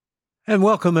And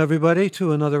welcome, everybody,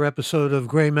 to another episode of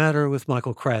Gray Matter with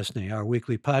Michael Krasny, our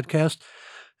weekly podcast.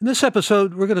 In this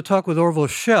episode, we're going to talk with Orville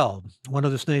Schell, one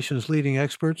of this nation's leading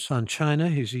experts on China.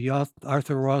 He's the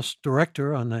Arthur Ross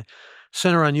Director on the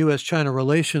Center on U.S.-China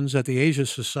Relations at the Asia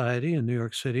Society in New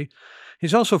York City.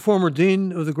 He's also former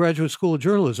Dean of the Graduate School of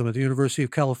Journalism at the University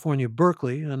of California,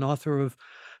 Berkeley, and author of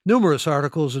numerous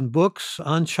articles and books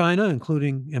on China,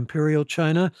 including Imperial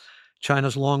China,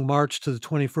 China's Long March to the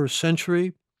 21st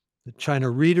Century, the China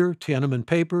Reader, Tiananmen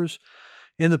Papers,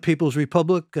 In the People's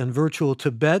Republic, and Virtual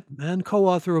Tibet, and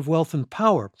co-author of Wealth and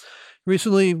Power.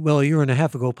 Recently, well, a year and a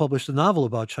half ago, published a novel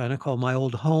about China called My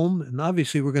Old Home, and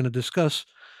obviously we're going to discuss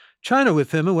China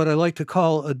with him and what I like to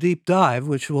call a deep dive,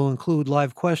 which will include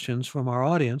live questions from our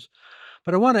audience.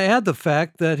 But I want to add the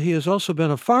fact that he has also been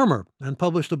a farmer and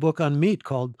published a book on meat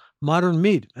called Modern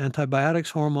Meat, Antibiotics,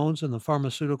 Hormones, and the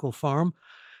Pharmaceutical Farm,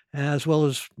 as well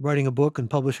as writing a book and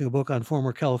publishing a book on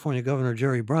former California Governor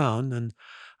Jerry Brown. And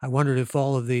I wondered if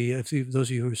those of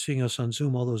you who are seeing us on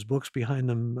Zoom, all those books behind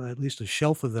them, at least a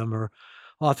shelf of them, are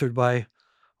authored by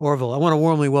Orville. I want to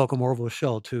warmly welcome Orville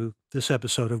Schell to this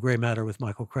episode of Gray Matter with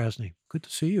Michael Krasny. Good to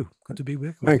see you. Good to be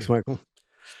back with Thanks, you. Michael.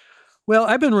 Well,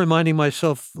 I've been reminding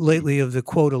myself lately of the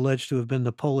quote alleged to have been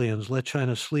Napoleon's: "Let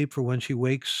China sleep, for when she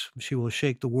wakes, she will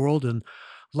shake the world." And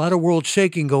a lot of world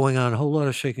shaking going on, a whole lot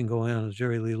of shaking going on, as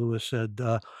Jerry Lee Lewis said.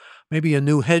 Maybe a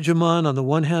new hegemon on the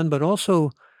one hand, but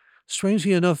also,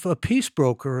 strangely enough, a peace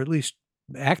broker, at least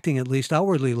acting at least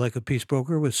outwardly like a peace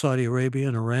broker with Saudi Arabia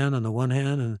and Iran on the one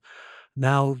hand, and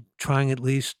now trying at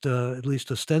least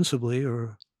ostensibly,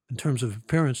 or in terms of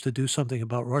appearance, to do something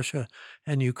about Russia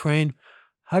and Ukraine.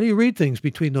 How do you read things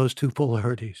between those two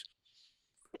polarities?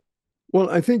 Well,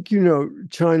 I think,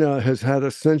 China has had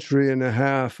a century and a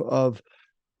half of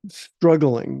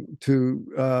struggling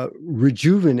to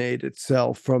rejuvenate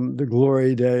itself from the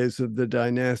glory days of the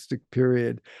dynastic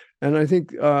period. And I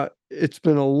think it's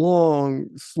been a long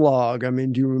slog. I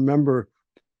mean, do you remember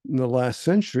in the last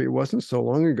century, it wasn't so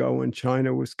long ago when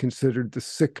China was considered the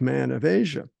sick man of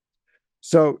Asia.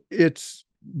 So its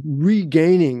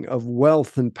regaining of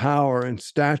wealth and power and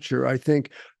stature, I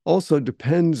think, also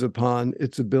depends upon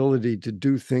its ability to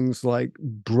do things like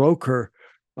broker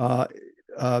uh,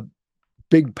 uh,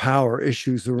 big power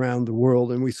issues around the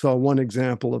world. And we saw one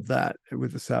example of that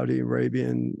with the Saudi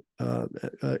Arabian,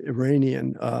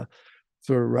 Iranian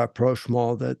sort of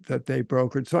rapprochement that they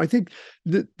brokered. So I think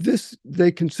that this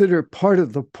they consider part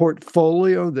of the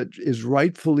portfolio that is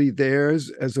rightfully theirs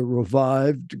as a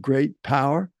revived great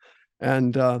power,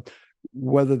 and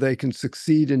whether they can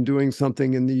succeed in doing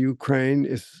something in the Ukraine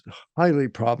is highly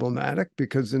problematic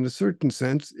because, in a certain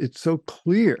sense, it's so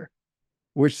clear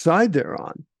which side they're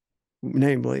on,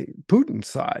 namely Putin's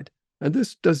side. And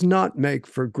this does not make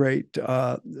for great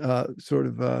sort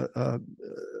of a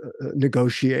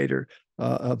negotiator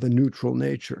of a neutral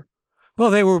nature. Well,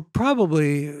 they were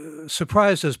probably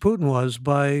surprised, as Putin was,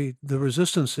 by the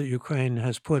resistance that Ukraine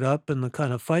has put up and the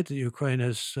kind of fight that Ukraine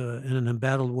has, in an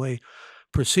embattled way,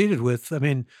 proceeded with. I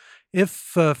mean, if,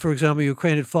 for example,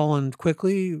 Ukraine had fallen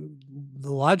quickly,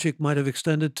 the logic might have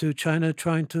extended to China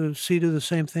trying to do the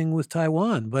same thing with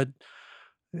Taiwan. But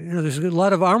there's a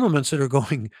lot of armaments that are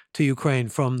going to Ukraine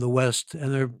from the West,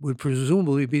 and there would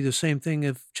presumably be the same thing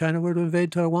if China were to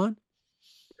invade Taiwan.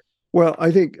 Well,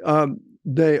 I think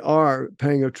they are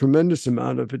paying a tremendous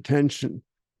amount of attention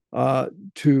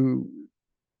to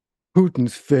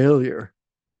Putin's failure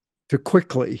to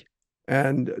quickly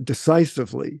and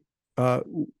decisively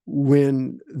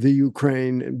win the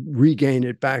Ukraine and regain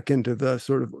it back into the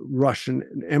sort of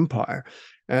Russian empire.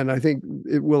 And I think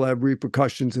it will have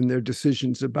repercussions in their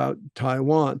decisions about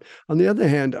Taiwan. On the other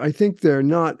hand, I think they're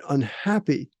not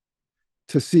unhappy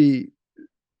to see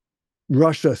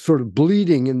Russia sort of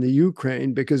bleeding in the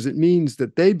Ukraine, because it means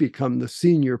that they become the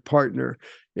senior partner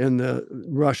in the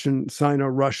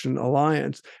Sino-Russian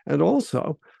alliance. And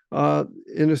also,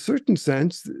 in a certain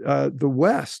sense, the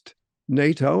West,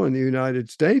 NATO and the United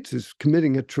States, is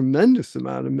committing a tremendous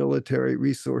amount of military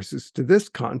resources to this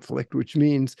conflict, which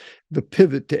means the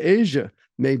pivot to Asia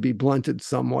may be blunted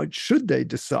somewhat should they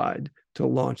decide to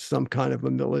launch some kind of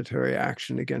a military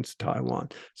action against Taiwan.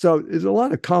 So there's a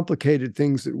lot of complicated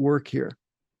things at work here.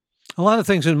 A lot of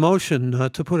things in motion,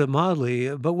 to put it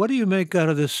mildly. But what do you make out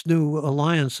of this new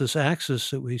alliance, this axis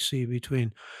that we see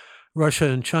between Russia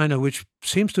and China, which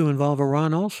seems to involve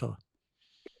Iran also?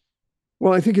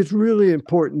 Well, I think it's really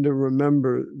important to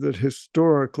remember that,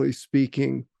 historically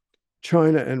speaking,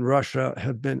 China and Russia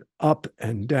have been up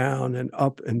and down and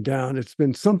up and down. It's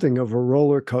been something of a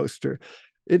roller coaster.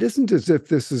 it isn't as if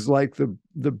this is like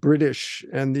the British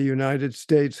and the United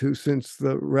States, who since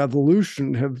the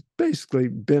Revolution have basically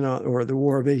been on, or the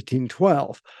War of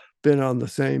 1812, been on the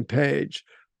same page.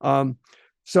 Um,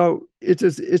 so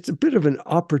it's a bit of an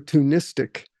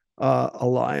opportunistic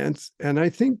alliance, and I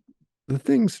think the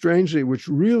thing, strangely, which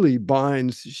really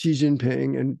binds Xi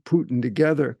Jinping and Putin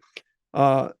together,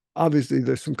 obviously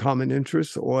there's some common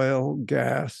interests: oil,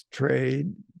 gas,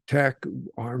 trade, tech,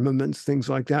 armaments, things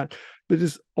like that. But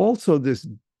there's also this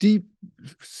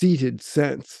deep-seated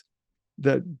sense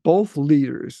that both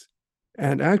leaders,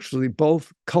 and actually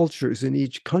both cultures in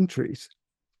each country,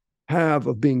 have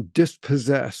of being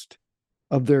dispossessed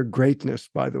of their greatness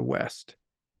by the West.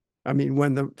 I mean,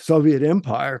 when the Soviet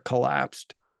Empire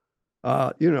collapsed,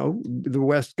 the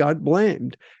West got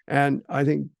blamed. And I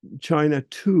think China,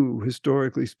 too,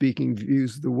 historically speaking,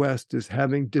 views the West as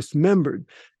having dismembered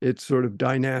its sort of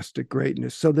dynastic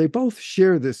greatness. So they both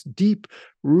share this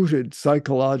deep-rooted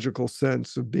psychological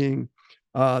sense of being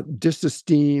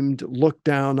disesteemed, looked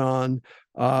down on,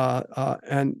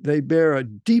 and they bear a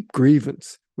deep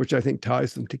grievance, which I think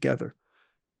ties them together.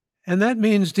 And that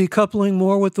means decoupling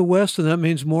more with the West, and that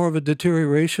means more of a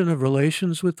deterioration of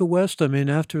relations with the West. I mean,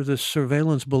 after this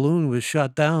surveillance balloon was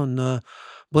shot down,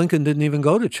 Blinken didn't even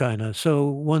go to China. So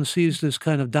one sees this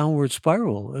kind of downward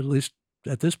spiral, at least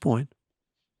at this point.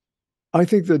 I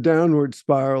think the downward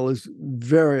spiral is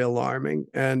very alarming,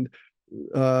 and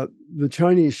the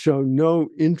Chinese show no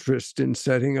interest in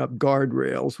setting up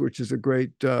guardrails, which is a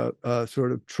great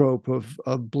sort of trope of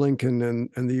Blinken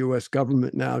and the U.S.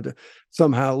 government now, to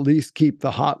somehow at least keep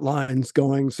the hotlines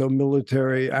going so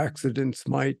military accidents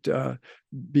might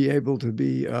be able to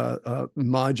be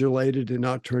modulated and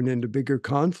not turn into bigger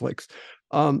conflicts.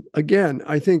 Again,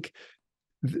 I think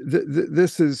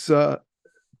this is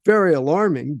very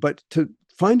alarming, but to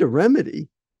find a remedy,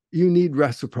 you need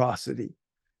reciprocity.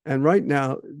 And right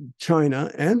now, China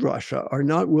and Russia are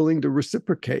not willing to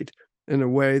reciprocate in a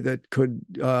way that could,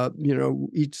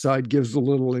 each side gives a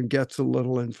little and gets a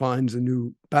little and finds a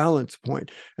new balance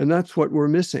point. And that's what we're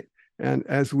missing. And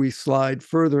as we slide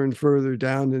further and further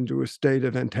down into a state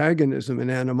of antagonism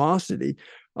and animosity,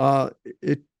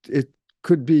 it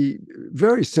could be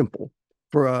very simple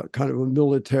for a kind of a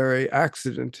military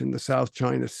accident in the South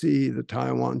China Sea, the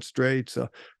Taiwan Straits,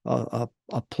 a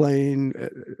plane.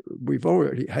 We've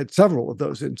already had several of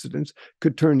those incidents,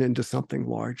 could turn into something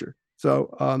larger.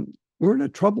 So we're in a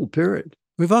troubled period.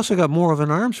 We've also got more of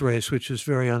an arms race, which is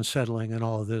very unsettling in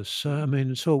all of this. I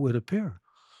mean, so it would appear.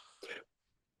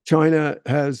 China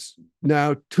has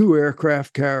now 2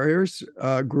 aircraft carriers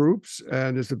groups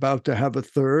and is about to have a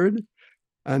third.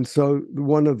 And so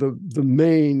one of the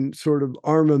main sort of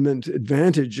armament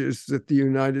advantages that the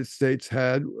United States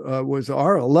had was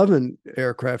our 11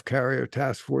 aircraft carrier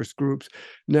task force groups.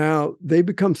 Now they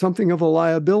become something of a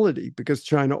liability because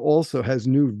China also has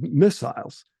new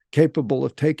missiles capable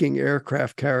of taking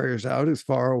aircraft carriers out as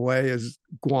far away as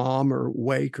Guam or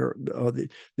Wake or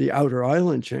the outer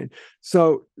island chain.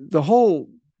 So the whole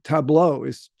tableau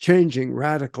is changing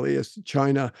radically as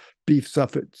China beefs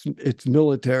up its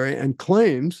military and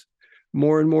claims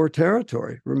more and more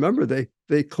territory. Remember,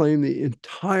 they claim the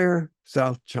entire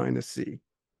South China Sea,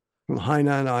 from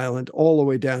Hainan Island all the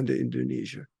way down to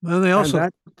Indonesia. And they also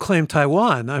claim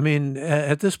Taiwan. I mean,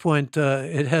 at this point,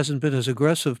 it hasn't been as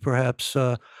aggressive, perhaps,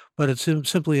 but it's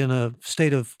simply in a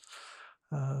state of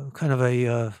kind of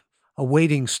a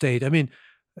waiting state. I mean,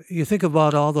 you think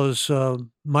about all those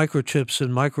microchips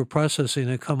and microprocessing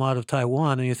that come out of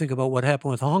Taiwan, and you think about what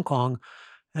happened with Hong Kong,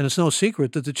 and it's no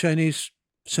secret that the Chinese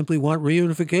simply want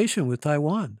reunification with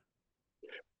Taiwan.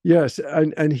 Yes,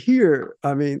 and here,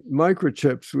 I mean,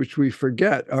 microchips, which we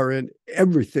forget, are in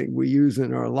everything we use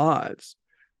in our lives.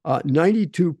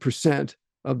 92%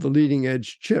 of the leading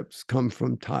edge chips come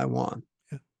from Taiwan.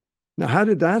 Yeah. Now, how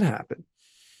did that happen?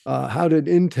 How did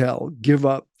Intel give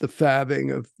up the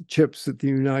fabbing of chips that the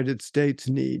United States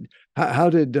need? How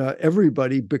did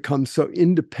everybody become so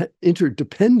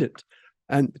interdependent?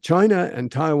 And China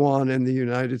and Taiwan and the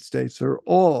United States are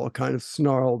all kind of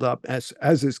snarled up, as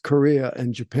is Korea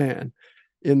and Japan,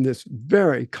 in this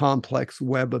very complex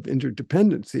web of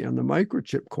interdependency on the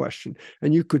microchip question.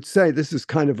 And you could say this is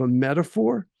kind of a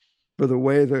metaphor for the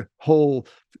way the whole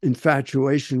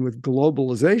infatuation with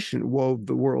globalization wove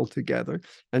the world together.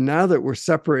 And now that we're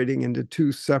separating into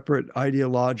 2 separate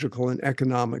ideological and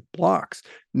economic blocks,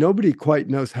 nobody quite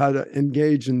knows how to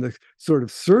engage in the sort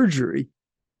of surgery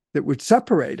that would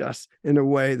separate us in a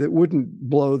way that wouldn't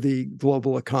blow the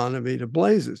global economy to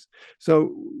blazes.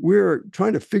 So we're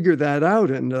trying to figure that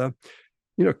out. And,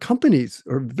 companies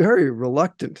are very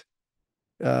reluctant.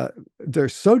 They're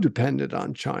so dependent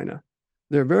on China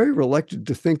they're very reluctant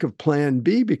to think of plan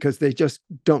B because they just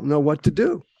don't know what to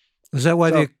do. Is that why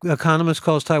So the Economist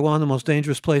calls Taiwan the most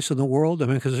dangerous place in the world? I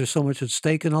mean, because there's so much at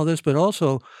stake in all this, but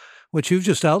also what you've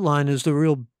just outlined is the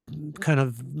real kind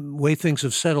of way things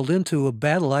have settled into a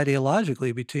battle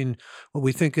ideologically between what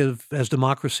we think of as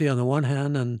democracy on the one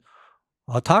hand and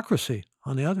autocracy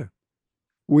on the other.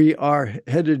 we are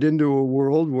headed into a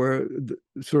world where the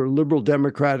sort of liberal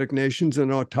democratic nations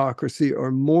and autocracy are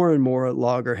more and more at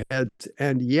loggerheads.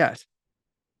 And yet,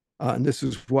 and this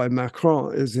is why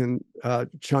Macron is in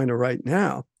China right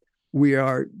now, we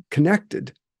are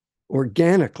connected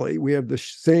organically. We have the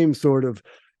same sort of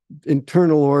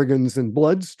internal organs and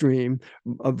bloodstream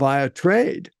via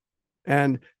trade.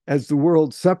 And as the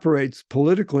world separates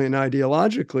politically and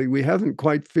ideologically, we haven't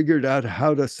quite figured out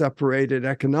how to separate it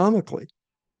economically.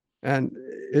 And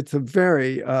it's a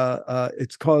very,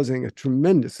 it's causing a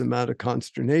tremendous amount of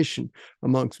consternation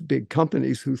amongst big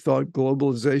companies who thought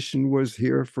globalization was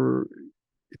here for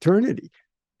eternity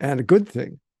and a good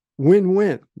thing.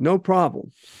 Win-win, no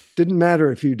problem. Didn't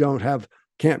matter if you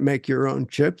can't make your own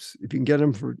chips. If you can get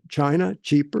them from China,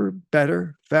 cheaper,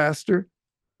 better, faster.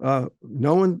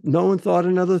 No one thought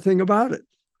another thing about it.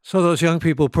 So those young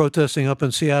people protesting up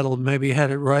in Seattle maybe had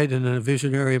it right in a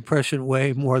visionary and prescient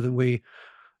way more than we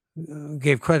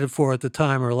gave credit for at the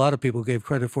time, or a lot of people gave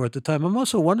credit for at the time. I'm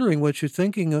also wondering what your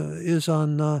thinking is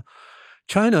on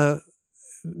China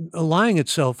allying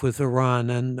itself with Iran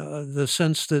and the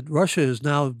sense that Russia is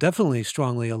now definitely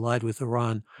strongly allied with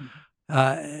Iran.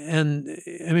 And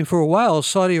I mean, for a while,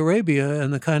 Saudi Arabia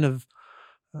and the kind of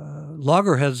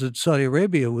loggerheads that Saudi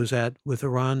Arabia was at with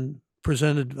Iran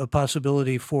presented a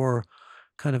possibility for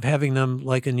kind of having them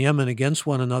like in Yemen against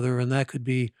one another, and that could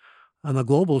be on a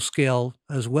global scale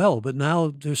as well. But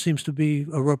now there seems to be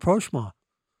a rapprochement.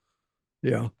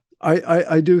 Yeah,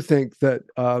 I do think that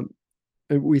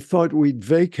we thought we'd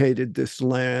vacated this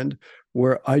land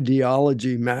where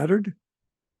ideology mattered.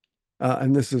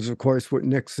 And this is, of course, what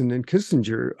Nixon and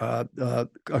Kissinger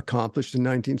accomplished in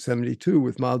 1972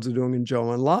 with Mao Zedong and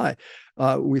Zhou Enlai.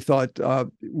 We thought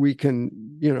we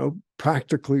can,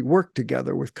 practically work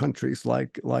together with countries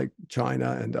like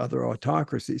China and other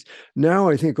autocracies. Now,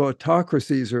 I think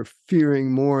autocracies are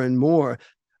fearing more and more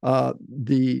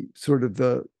the sort of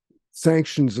the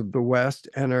sanctions of the West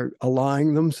and are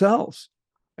allying themselves.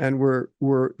 And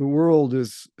the world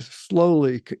is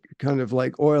slowly kind of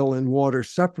like oil and water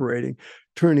separating,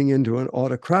 turning into an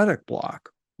autocratic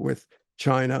bloc with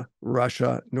China,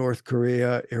 Russia, North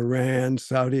Korea, Iran,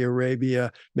 Saudi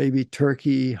Arabia, maybe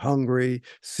Turkey, Hungary,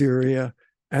 Syria,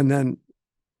 and then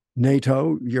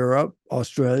NATO, Europe,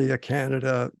 Australia,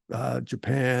 Canada,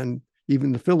 Japan,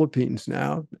 even the Philippines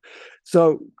now.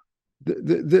 So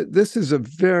this is a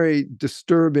very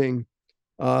disturbing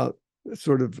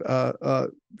sort of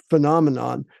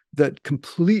phenomenon that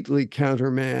completely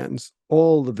countermands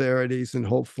all the verities and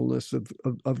hopefulness of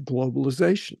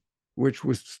globalization, which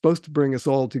was supposed to bring us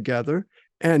all together,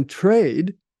 and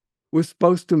trade was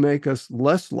supposed to make us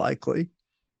less likely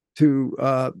to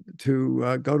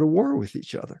go to war with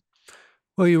each other.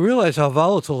 Well, you realize how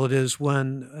volatile it is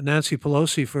when Nancy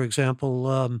Pelosi, for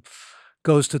example,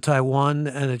 goes to Taiwan,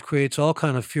 and it creates all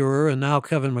kind of furor. And now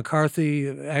Kevin McCarthy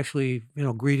actually,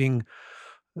 greeting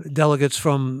delegates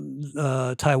from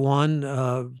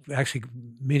Taiwan, actually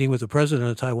meeting with the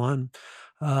president of Taiwan.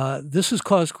 This has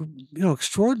caused,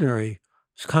 extraordinary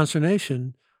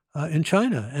consternation in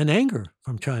China and anger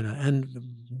from China and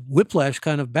whiplash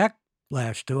kind of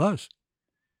backlash to us.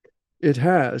 It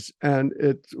has, and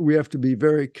we have to be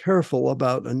very careful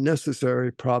about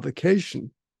unnecessary provocation.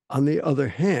 On the other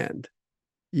hand,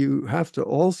 you have to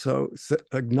also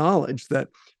acknowledge that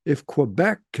if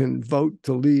Quebec can vote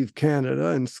to leave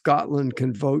Canada and Scotland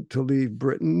can vote to leave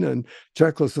Britain and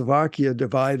Czechoslovakia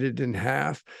divided in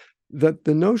half, that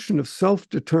the notion of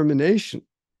self-determination,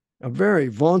 a very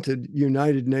vaunted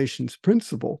United Nations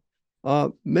principle,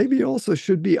 maybe also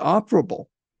should be operable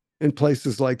in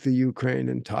places like the Ukraine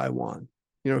and Taiwan.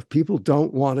 If people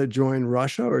don't want to join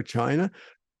Russia or China,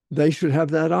 they should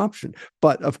have that option.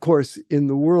 But of course, in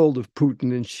the world of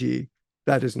Putin and Xi,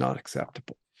 that is not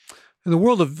acceptable. In the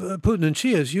world of Putin and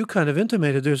Xi, as you kind of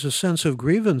intimated, there's a sense of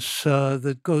grievance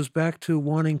that goes back to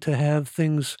wanting to have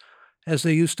things as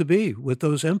they used to be with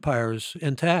those empires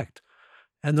intact.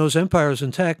 And those empires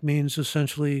intact means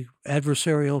essentially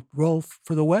adversarial role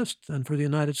for the West and for the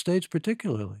United States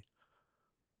particularly.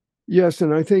 Yes,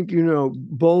 and I think,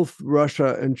 both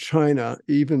Russia and China,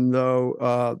 even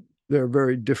though they're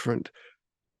very different,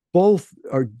 both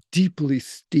are deeply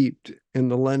steeped in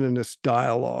the Leninist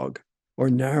dialogue or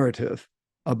narrative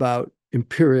about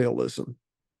imperialism.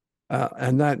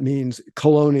 And that means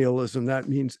colonialism, that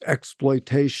means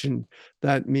exploitation,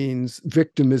 that means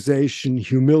victimization,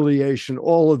 humiliation,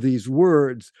 all of these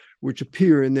words which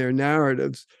appear in their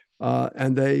narratives.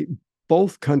 And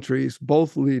both countries,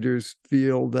 both leaders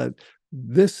feel that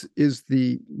this is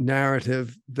the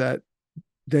narrative that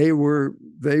they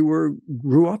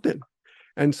grew up in.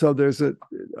 And so there's a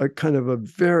kind of a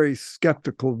very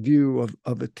skeptical view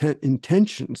of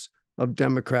intentions of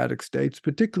democratic states,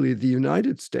 particularly the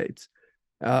United States.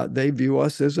 They view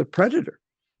us as a predator.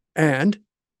 And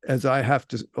as I have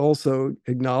to also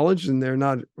acknowledge, and they're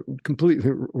not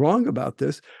completely wrong about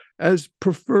this, as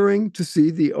preferring to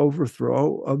see the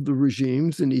overthrow of the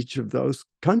regimes in each of those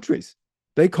countries.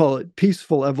 They call it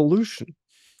peaceful evolution.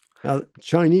 Now,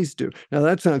 Chinese do. Now,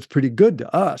 that sounds pretty good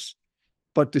to us.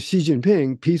 But to Xi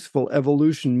Jinping, peaceful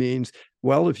evolution means,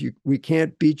 well, if we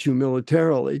can't beat you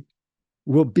militarily,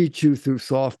 we'll beat you through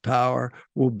soft power.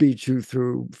 We'll beat you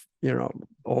through,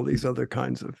 all these other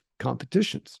kinds of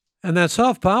competitions. And that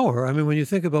soft power, I mean, when you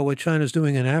think about what China's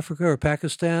doing in Africa or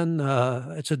Pakistan,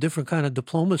 it's a different kind of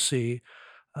diplomacy.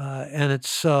 And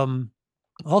it's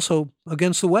also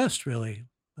against the West, really,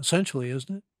 essentially,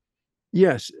 isn't it?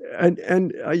 Yes,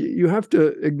 and you have to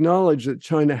acknowledge that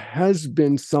China has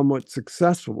been somewhat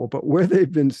successful, but where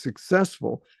they've been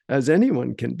successful, as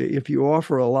anyone can be, if you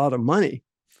offer a lot of money,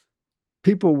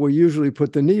 people will usually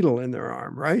put the needle in their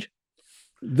arm, right?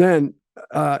 Then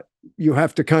you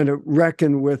have to kind of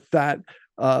reckon with that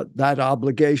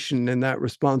obligation and that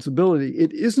responsibility.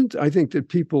 It isn't, I think, that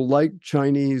people like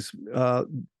Chinese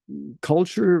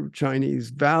culture,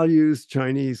 Chinese values,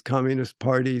 Chinese Communist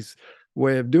Party's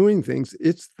way of doing things.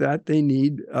 It's that they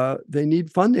need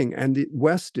funding, and the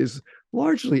West is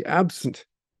largely absent.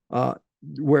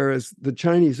 Whereas the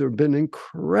Chinese have been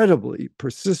incredibly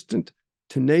persistent,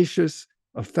 tenacious,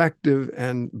 effective,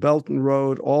 and Belt and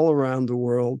Road all around the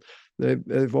world.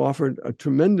 They've offered a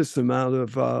tremendous amount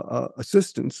of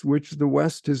assistance, which the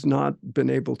West has not been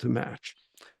able to match.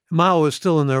 Mao is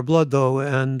still in their blood, though,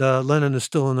 and Lenin is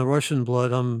still in the Russian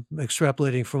blood. I'm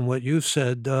extrapolating from what you've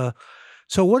said.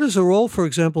 So what is the role, for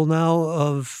example, now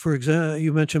of, for example,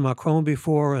 you mentioned Macron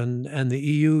before and the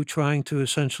EU trying to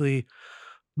essentially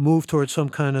move towards some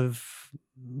kind of,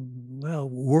 well,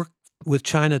 work with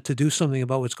China to do something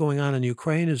about what's going on in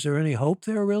Ukraine? Is there any hope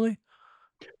there, really?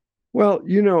 Well,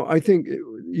 I think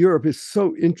Europe is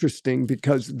so interesting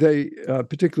because they,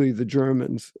 particularly the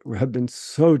Germans, have been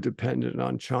so dependent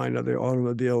on China, the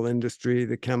automobile industry,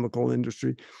 the chemical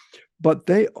industry. But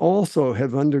they also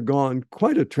have undergone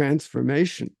quite a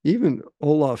transformation, even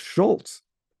Olaf Scholz,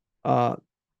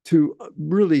 to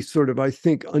really sort of, I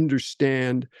think,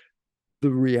 understand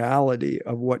the reality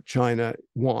of what China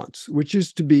wants, which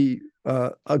is to be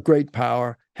a great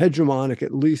power, hegemonic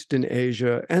at least in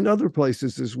Asia and other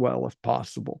places as well, if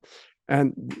possible.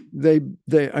 And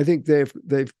I think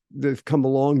they've come a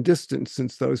long distance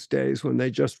since those days when they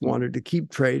just wanted to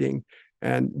keep trading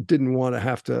and didn't want to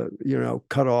have to,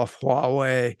 cut off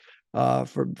Huawei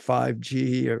for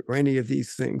 5G or any of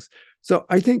these things. So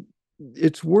I think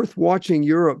it's worth watching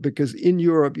Europe, because in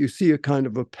Europe you see a kind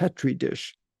of a petri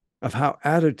dish of how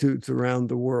attitudes around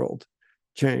the world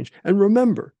change. And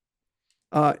remember,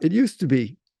 it used to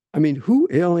be, I mean, who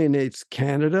alienates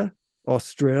Canada,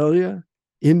 Australia,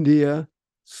 India,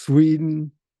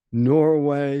 Sweden,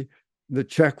 Norway, the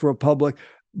Czech Republic?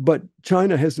 But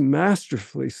China has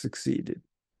masterfully succeeded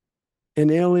in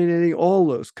alienating all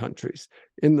those countries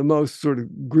in the most sort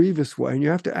of grievous way. And you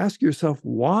have to ask yourself,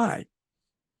 why?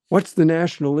 What's the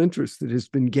national interest that has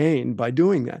been gained by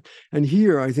doing that? And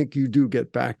here, I think you do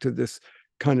get back to this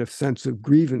kind of sense of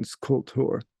grievance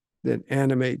culture that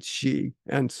animates Xi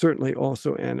and certainly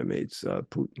also animates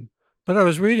Putin. But I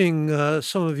was reading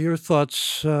some of your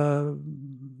thoughts,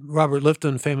 Robert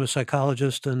Lifton, famous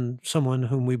psychologist and someone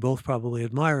whom we both probably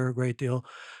admire a great deal,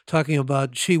 talking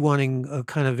about Xi wanting a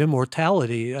kind of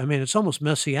immortality. I mean, it's almost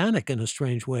messianic in a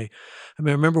strange way. I mean,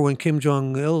 I remember when Kim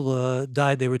Jong-il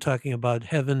died, they were talking about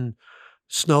heaven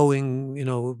snowing,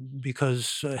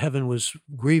 because heaven was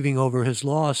grieving over his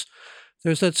loss.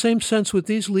 There's that same sense with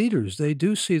these leaders. They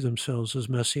do see themselves as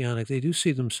messianic. They do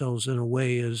see themselves in a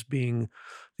way as being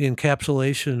the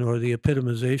encapsulation or the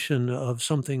epitomization of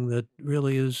something that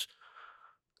really is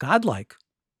godlike.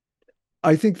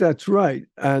 I think that's right.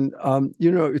 And,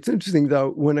 it's interesting,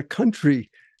 though, when a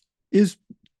country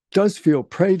does feel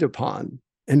preyed upon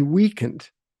and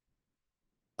weakened,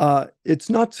 it's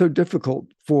not so difficult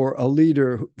for a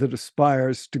leader that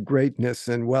aspires to greatness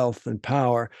and wealth and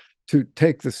power to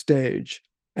take the stage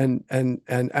and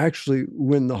actually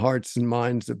win the hearts and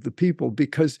minds of the people,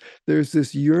 because there's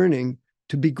this yearning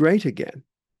to be great again.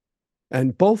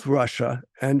 And both Russia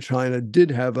and China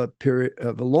did have a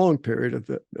long period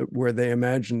where they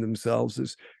imagined themselves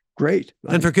as great.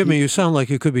 I And mean, forgive me, you sound like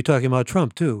you could be talking about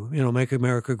Trump too. Make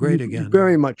America great you again.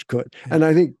 very much could. Yeah. And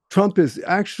I think Trump is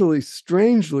actually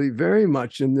strangely very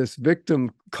much in this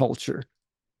victim culture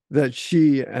that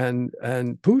Xi and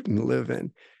Putin live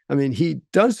in. I mean, he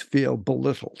does feel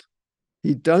belittled.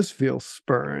 He does feel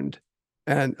spurned.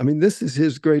 And I mean, this is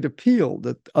his great appeal,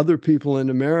 that other people in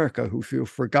America who feel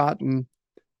forgotten,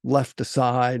 left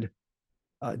aside,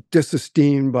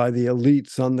 disesteemed by the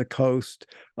elites on the coast,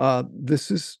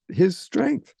 this is his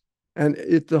strength. And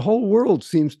the whole world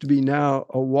seems to be now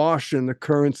awash in the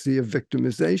currency of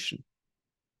victimization.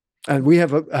 And we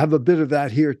have a bit of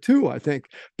that here too, I think,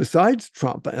 besides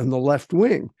Trump and the left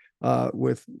wing.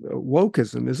 With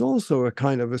wokeism is also a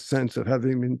kind of a sense of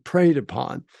having been preyed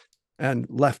upon and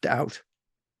left out.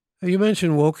 You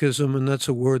mentioned wokeism, and that's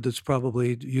a word that's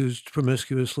probably used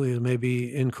promiscuously and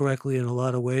maybe incorrectly in a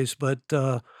lot of ways, but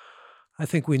I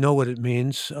think we know what it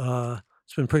means.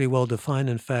 It's been pretty well defined,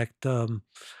 in fact.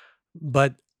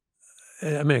 But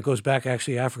I mean, it goes back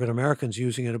actually African Americans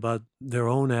using it about their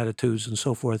own attitudes and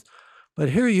so forth. But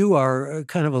here you are,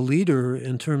 kind of a leader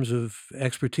in terms of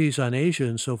expertise on Asia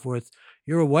and so forth.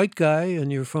 You're a white guy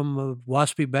and you're from a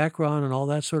WASPy background and all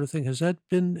that sort of thing. Has that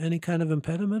been any kind of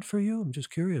impediment for you? I'm just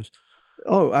curious.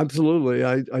 Oh, absolutely.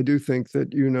 I do think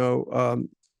that,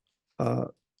 uh,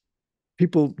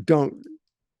 people don't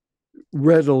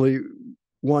readily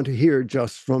want to hear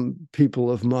just from people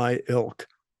of my ilk,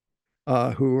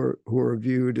 who are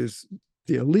viewed as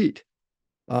the elite.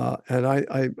 And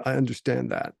I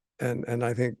understand that. And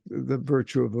I think the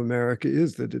virtue of America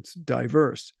is that it's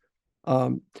diverse.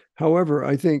 However,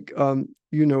 I think,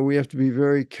 we have to be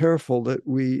very careful that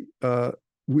we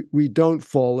don't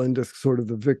fall into sort of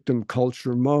the victim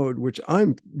culture mode, which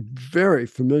I'm very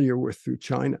familiar with through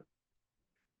China.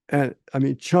 And I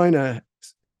mean, China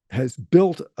has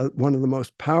built one of the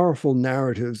most powerful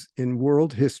narratives in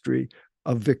world history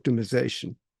of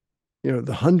victimization. The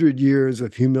 100 years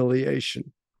of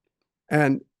humiliation.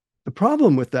 And the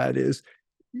problem with that is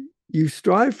you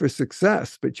strive for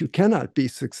success, but you cannot be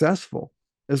successful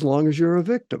as long as you're a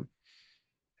victim.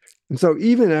 And so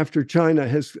even after China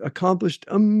has accomplished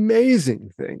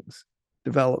amazing things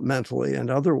developmentally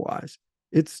and otherwise,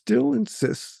 it still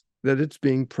insists that it's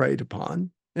being preyed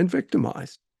upon and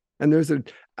victimized. And there's an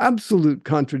absolute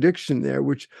contradiction there,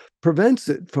 which prevents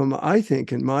it from, I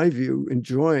think, in my view,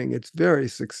 enjoying its very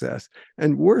success.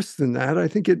 And worse than that, I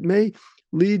think it may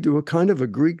lead to a kind of a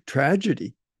Greek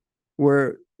tragedy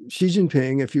where Xi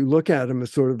Jinping, if you look at him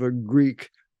as sort of a Greek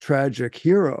tragic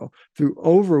hero, through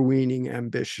overweening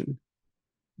ambition,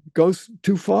 goes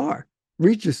too far,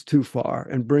 reaches too far,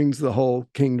 and brings the whole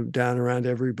kingdom down around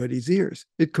everybody's ears.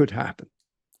 It could happen.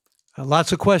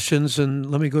 Lots of questions, and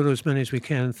let me go to as many as we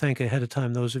can. Thank ahead of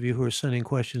time those of you who are sending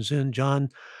questions in. John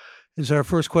is our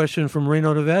first question from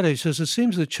Reno, Nevada. He says, it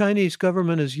seems the Chinese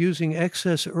government is using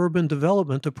excess urban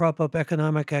development to prop up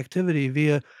economic activity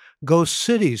via ghost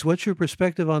cities. What's your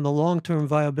perspective on the long-term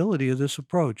viability of this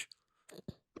approach?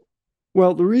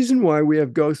 Well, the reason why we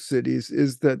have ghost cities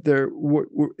is that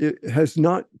it has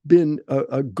not been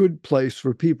a good place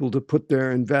for people to put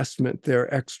their investment,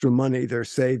 their extra money, their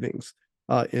savings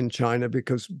in China,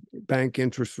 because bank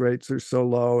interest rates are so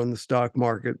low and the stock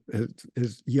market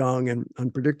is young and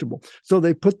unpredictable. So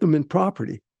they put them in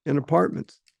property, in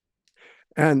apartments.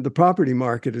 And the property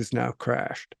market has now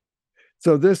crashed.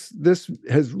 So this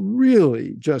has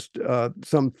really just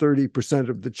some 30%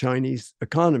 of the Chinese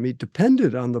economy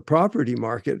depended on the property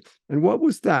market. And what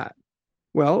was that?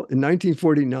 Well, in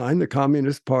 1949, the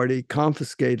Communist Party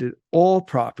confiscated all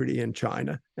property in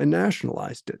China and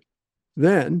nationalized it.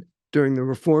 Then, during the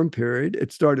reform period,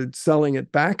 it started selling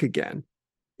it back again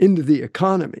into the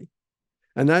economy.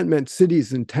 And that meant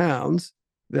cities and towns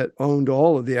that owned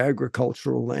all of the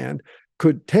agricultural land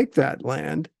could take that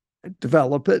land,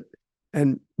 develop it,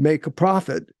 and make a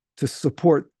profit to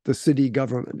support the city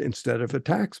government instead of a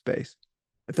tax base.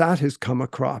 That has come a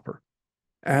cropper.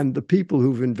 And the people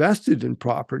who've invested in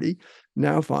property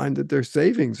now find that their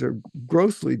savings are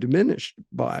grossly diminished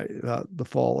by the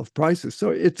fall of prices. So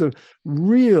it's a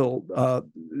real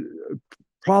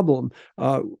problem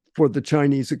for the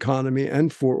Chinese economy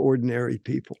and for ordinary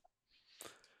people.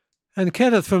 And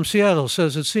Kenneth from Seattle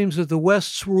says, it seems that the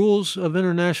West's rules of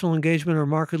international engagement are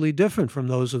markedly different from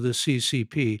those of the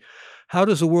CCP. How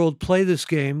does the world play this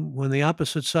game when the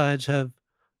opposite sides have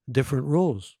different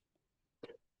rules?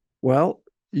 Well,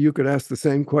 you could ask the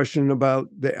same question about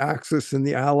the Axis and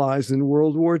the Allies in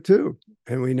World War II.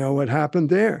 And we know what happened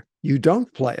there. You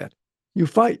don't play it, you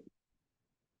fight.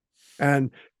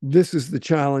 And this is the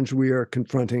challenge we are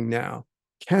confronting now.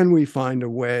 Can we find a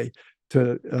way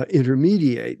to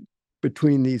intermediate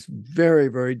between these very,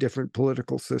 very different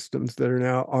political systems that are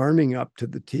now arming up to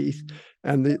the teeth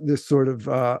and this sort of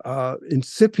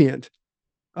incipient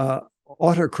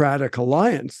autocratic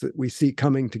alliance that we see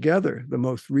coming together? The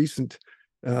most recent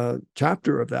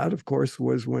chapter of that, of course,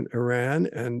 was when Iran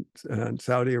and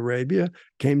Saudi Arabia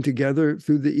came together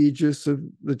through the aegis of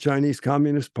the Chinese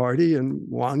Communist Party and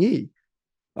Wang Yi.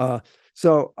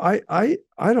 So I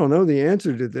don't know the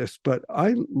answer to this, but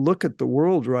I look at the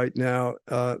world right now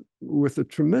with a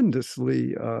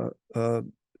tremendously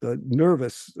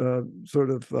nervous sort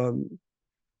of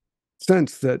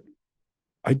sense that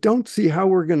I don't see how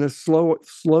we're going to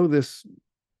slow this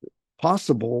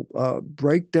possible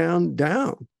breakdown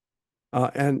down.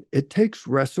 And it takes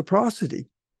reciprocity.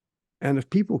 And if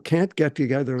people can't get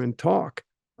together and talk,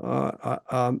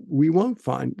 we won't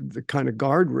find the kind of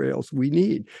guardrails we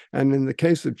need. And in the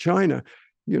case of China,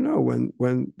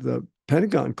 when the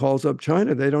Pentagon calls up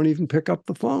China, they don't even pick up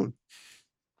the phone.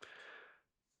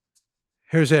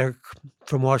 Here's Eric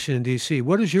from Washington, D.C.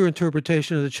 What is your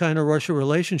interpretation of the China-Russia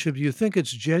relationship? Do you think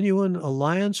it's genuine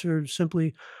alliance or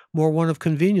simply more one of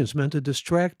convenience meant to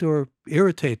distract or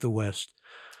irritate the West?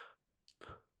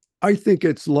 I think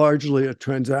it's largely a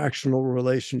transactional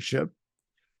relationship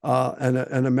and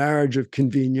a marriage of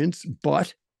convenience,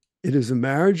 but it is a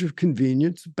marriage of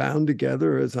convenience bound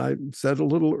together, as I said a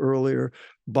little earlier,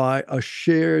 by a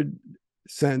shared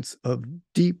sense of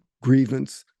deep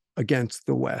grievance against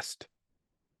the West,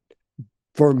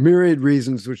 for myriad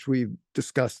reasons, which we've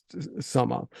discussed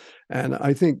some of. And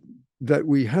I think that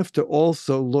we have to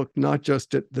also look not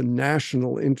just at the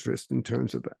national interest in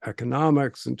terms of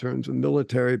economics, in terms of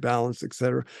military balance, et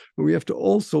cetera, but we have to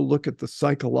also look at the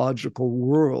psychological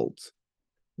worlds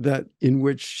that in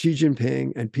which Xi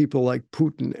Jinping and people like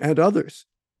Putin and others,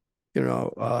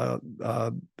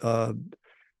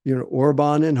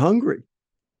 Orban in Hungary,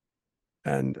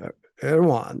 and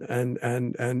Erdogan,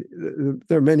 and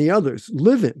there are many others,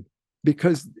 live in,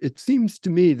 because it seems to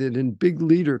me that in big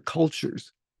leader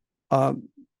cultures,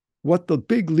 what the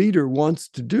big leader wants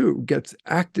to do gets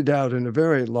acted out in a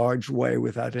very large way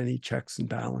without any checks and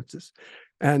balances.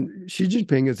 And Xi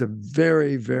Jinping is a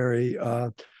very, very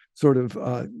sort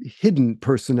of hidden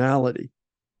personality.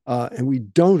 And we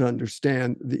don't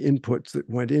understand the inputs that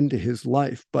went into his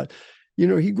life. But,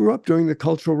 he grew up during the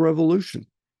Cultural Revolution.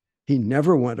 He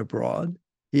never went abroad.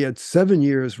 He had 7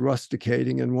 years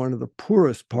rusticating in one of the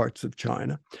poorest parts of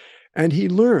China. And he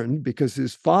learned, because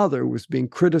his father was being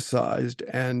criticized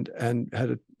and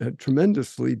had a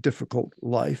tremendously difficult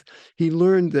life, he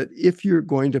learned that if you're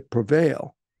going to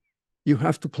prevail, you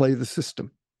have to play the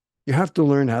system. You have to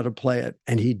learn how to play it.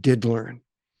 And he did learn.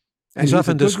 And He's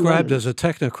often described learner. as a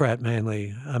technocrat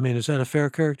mainly. I mean, is that a fair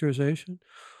characterization?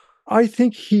 I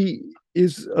think he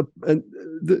is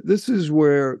this is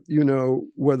where,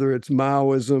 whether it's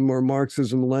Maoism or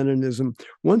Marxism, Leninism,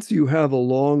 once you have a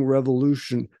long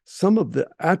revolution, some of the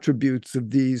attributes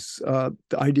of these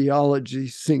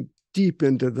ideologies sink deep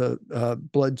into the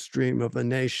bloodstream of a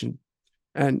nation.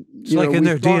 And it's like in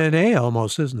their DNA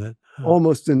almost, isn't it?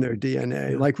 Almost in their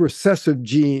DNA, like recessive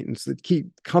genes that keep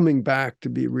coming back to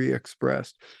be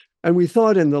re-expressed. And we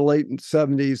thought in the late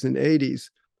 70s and 80s,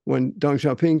 when Deng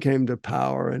Xiaoping came to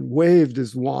power and waved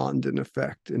his wand in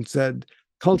effect and said,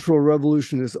 cultural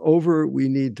revolution is over, we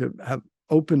need to have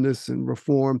openness and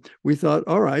reform, we thought,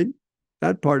 all right,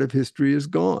 that part of history is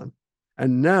gone.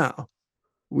 And now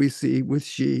we see with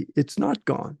Xi, it's not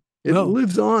gone. It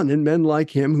lives on in men like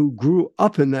him who grew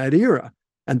up in that era.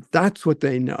 And that's what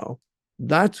they know.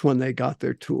 That's when they got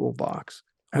their toolbox.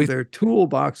 And their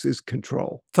toolbox is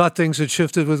control. Thought things had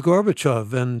shifted with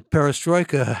Gorbachev and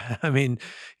perestroika. I mean,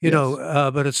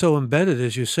 but it's so embedded,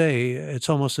 as you say, it's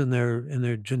almost in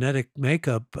their genetic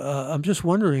makeup. I'm just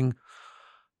wondering,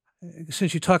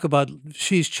 since you talk about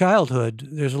Xi's childhood,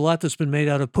 there's a lot that's been made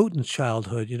out of Putin's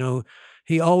childhood.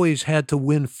 He always had to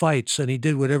win fights, and he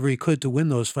did whatever he could to win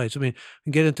those fights. I mean,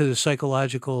 we get into the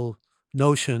psychological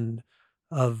notion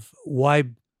of why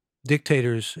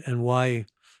dictators and why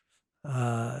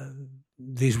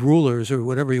these rulers, or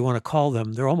whatever you want to call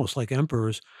them, they're almost like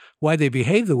emperors, why they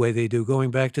behave the way they do,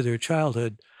 going back to their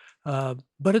childhood.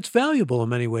 But it's valuable in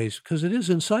many ways because it is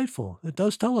insightful. It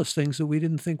does tell us things that we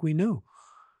didn't think we knew.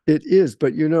 It is,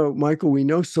 but Michael, we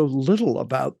know so little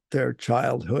about their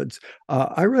childhoods.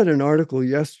 I read an article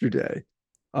yesterday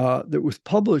that was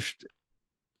published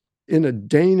in a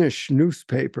Danish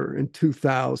newspaper in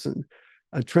 2000,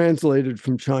 translated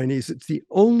from Chinese. It's the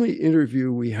only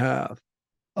interview we have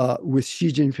with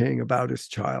Xi Jinping about his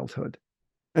childhood.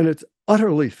 And it's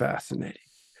utterly fascinating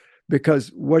because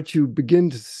what you begin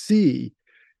to see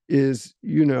is,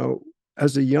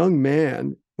 as a young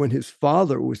man, when his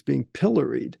father was being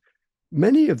pilloried,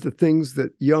 many of the things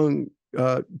that young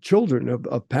children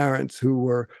of parents who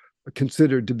were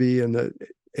considered to be in the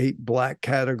 8 black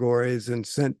categories and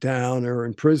sent down or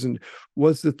imprisoned,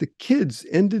 was that the kids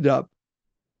ended up,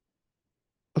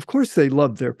 of course, they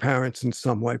loved their parents in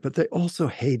some way, but they also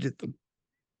hated them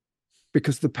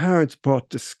because the parents brought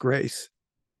disgrace.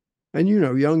 And,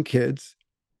 young kids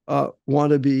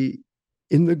want to be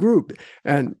in the group.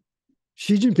 And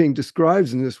Xi Jinping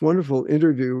describes in this wonderful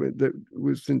interview that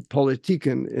was in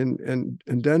Politiken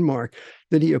in Denmark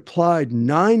that he applied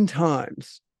 9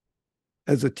 times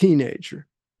as a teenager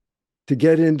to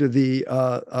get into the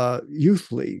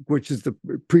Youth League, which is the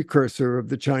precursor of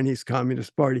the Chinese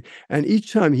Communist Party. And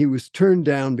each time he was turned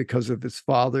down because of his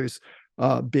father's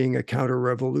being a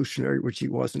counter-revolutionary, which he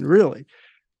wasn't really.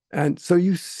 And so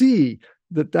you see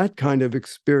that kind of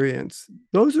experience,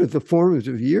 those are the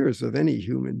formative years of any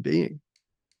human being.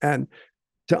 And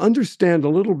to understand a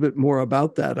little bit more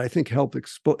about that, I think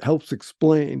helps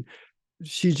explain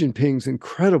Xi Jinping's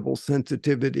incredible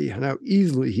sensitivity and how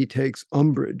easily he takes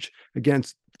umbrage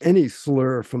against any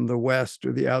slur from the West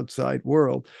or the outside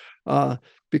world,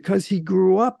 because he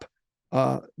grew up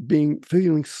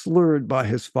feeling slurred by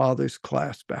his father's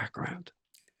class background.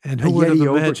 And who And would yet have he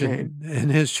overcame. imagined in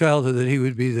his childhood that he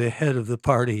would be the head of the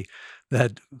party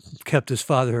that kept his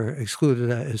father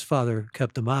excluded, his father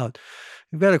kept him out?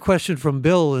 We've got a question from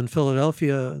Bill in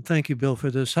Philadelphia. Thank you, Bill, for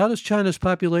this. How does China's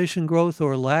population growth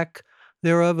or lack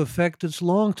thereof affect its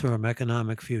long-term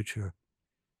economic future?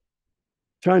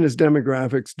 China's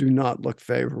demographics do not look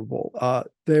favorable.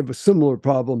 They have a similar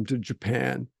problem to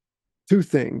Japan. 2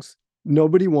 things.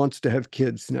 Nobody wants to have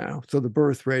kids now, so the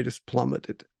birth rate has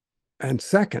plummeted. And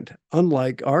second,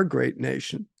 unlike our great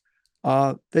nation,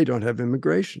 they don't have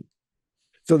immigration.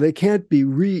 So they can't be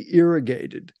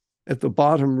re-irrigated at the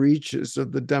bottom reaches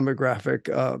of the demographic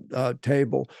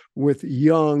table with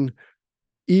young,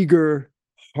 eager,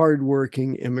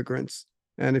 hardworking immigrants.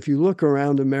 And if you look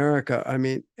around America, I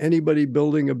mean, anybody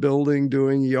building a building,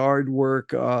 doing yard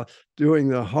work, doing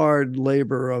the hard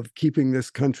labor of keeping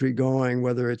this country going,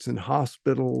 whether it's in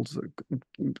hospitals,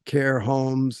 care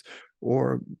homes,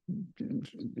 or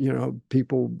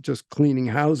people just cleaning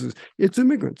houses, it's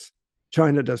immigrants.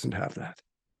 China doesn't have that.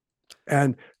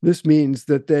 And this means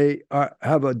that they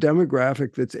have a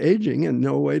demographic that's aging and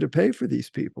no way to pay for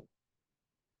these people.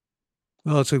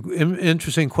 Well, it's an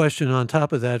interesting question on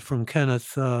top of that from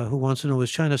Kenneth, who wants to know,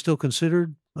 is China still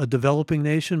considered a developing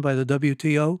nation by the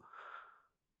WTO?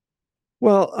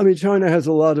 Well, I mean, China has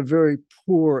a lot of very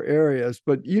poor areas,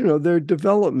 but their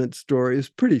development story is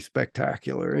pretty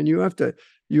spectacular, and you have to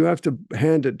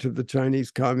hand it to the Chinese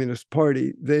Communist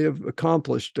Party. They have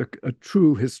accomplished a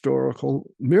true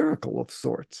historical miracle of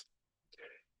sorts.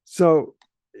 So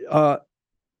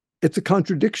it's a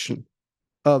contradiction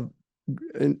of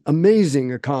an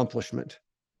amazing accomplishment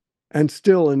and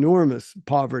still enormous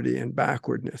poverty and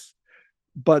backwardness.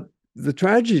 But the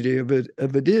tragedy of it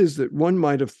is that one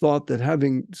might have thought that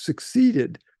having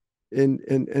succeeded in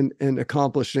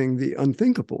accomplishing the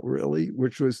unthinkable, really,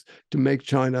 which was to make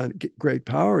China a great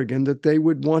power again, that they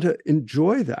would want to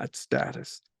enjoy that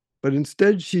status. But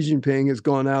instead, Xi Jinping has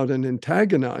gone out and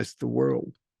antagonized the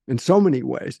world in so many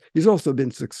ways. He's also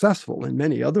been successful in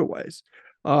many other ways.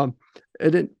 And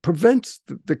it prevents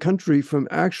the country from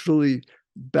actually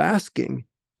basking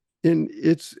in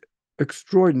its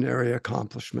extraordinary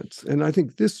accomplishments. And I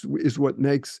think this is what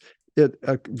makes it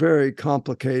a very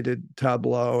complicated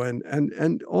tableau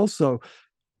and also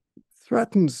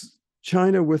threatens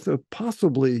China with a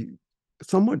possibly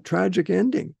somewhat tragic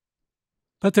ending.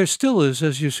 But there still is,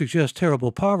 as you suggest,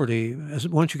 terrible poverty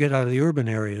once you get out of the urban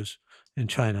areas in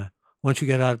China. Once you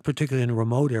get out, particularly in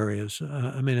remote areas,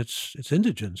 I mean, it's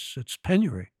indigence, it's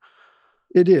penury.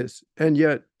 It is, and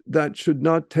yet that should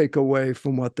not take away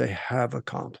from what they have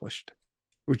accomplished,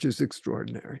 which is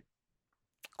extraordinary.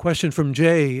 Question from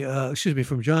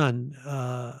from John.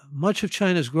 Much of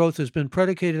China's growth has been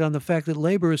predicated on the fact that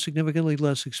labor is significantly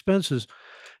less expensive.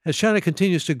 As China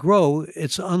continues to grow,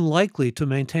 it's unlikely to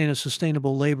maintain a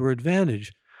sustainable labor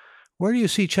advantage. Where do you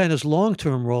see China's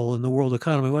long-term role in the world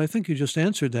economy? Well, I think you just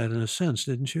answered that in a sense,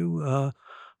 didn't you? A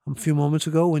few moments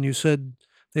ago when you said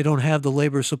they don't have the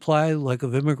labor supply like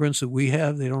of immigrants that we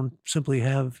have. They don't simply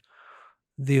have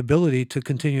the ability to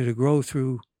continue to grow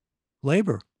through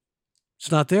labor.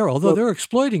 It's not there, although Well, they're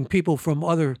exploiting people from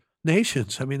other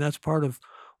nations. I mean, that's part of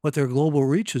what their global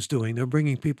reach is doing. They're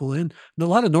bringing people in. And a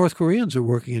lot of North Koreans are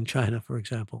working in China, for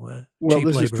example, cheap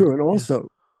this is labor. true. And Yeah. also,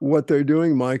 what they're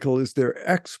doing, Michael, is they're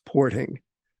exporting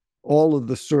all of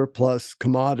the surplus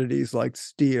commodities like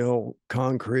steel,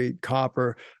 concrete,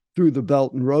 copper through the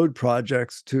Belt and Road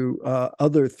projects to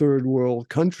other third world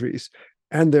countries,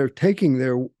 and they're taking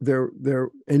their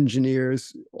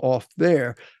engineers off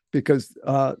there because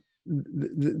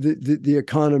the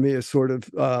economy is sort of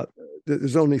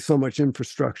there's only so much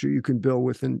infrastructure you can build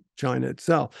within China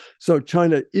itself. So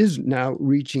China is now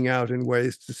reaching out in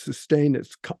ways to sustain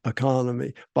its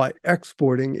economy by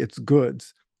exporting its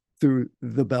goods through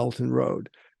the Belt and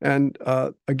Road. And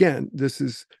again, this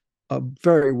is a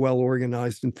very well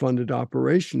organized and funded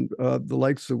operation, the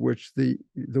likes of which the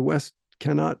West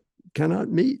cannot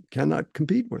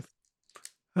compete with.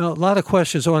 Well, a lot of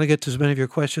questions. I want to get to as many of your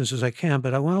questions as I can,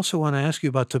 but I also want to ask you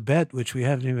about Tibet, which we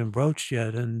haven't even broached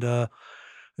yet. And I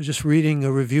was just reading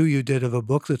a review you did of a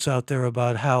book that's out there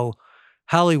about how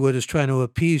Hollywood is trying to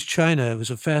appease China. It was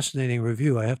a fascinating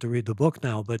review. I have to read the book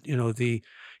now, but the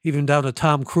even down to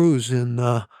Tom Cruise in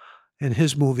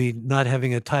his movie not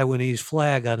having a Taiwanese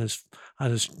flag on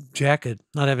his jacket,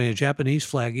 not having a Japanese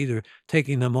flag either,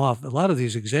 taking them off. A lot of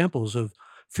these examples of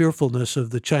fearfulness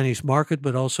of the Chinese market,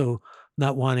 but also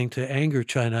not wanting to anger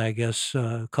China, I guess,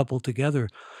 coupled together.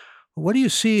 What do you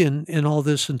see in all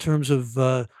this in terms of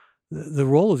the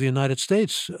role of the United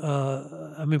States?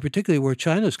 I mean, particularly where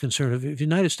China is concerned. If the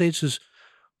United States is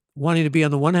wanting to be,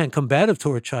 on the one hand, combative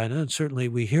toward China, and certainly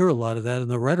we hear a lot of that in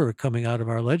the rhetoric coming out of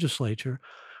our legislature.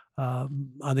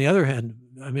 On the other hand,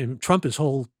 I mean, Trump's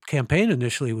whole campaign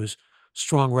initially was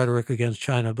strong rhetoric against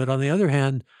China, but on the other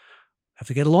hand, have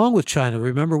to get along with China.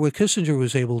 Remember what Kissinger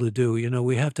was able to do.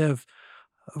 We have to have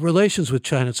relations with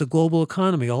China. It's a global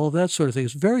economy, all of that sort of thing.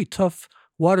 It's very tough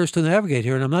waters to navigate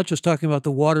here. And I'm not just talking about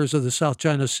the waters of the South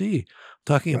China Sea, I'm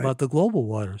talking Right. about the global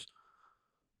waters.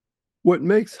 What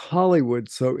makes Hollywood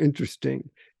so interesting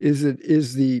is it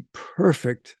is the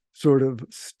perfect sort of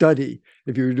study,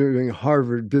 if you're doing a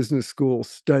Harvard Business School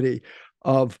study,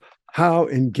 of how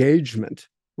engagement,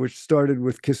 which started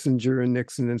with Kissinger and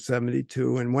Nixon in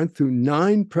 72 and went through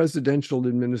 9 presidential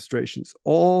administrations,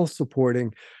 all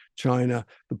supporting China.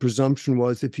 The presumption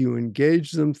was if you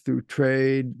engage them through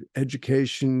trade,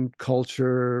 education,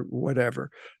 culture, whatever,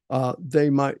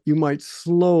 you might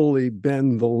slowly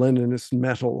bend the Leninist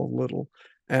metal a little,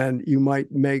 and you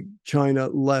might make China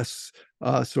less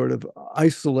sort of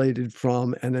isolated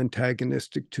from and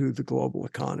antagonistic to the global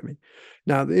economy.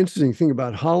 Now, the interesting thing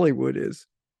about Hollywood is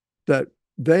that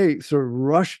they sort of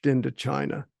rushed into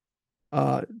China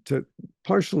to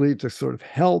partially to sort of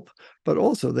help, but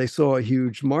also they saw a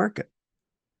huge market.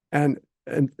 And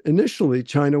initially,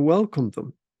 China welcomed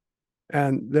them.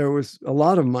 And there was a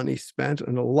lot of money spent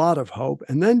and a lot of hope.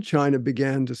 And then China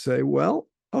began to say, well,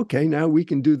 okay, now we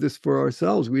can do this for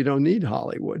ourselves. We don't need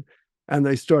Hollywood. And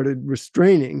they started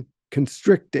restraining,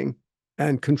 constricting,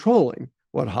 and controlling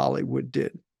what Hollywood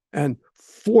did and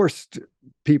forced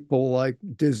people like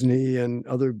Disney and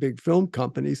other big film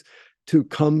companies to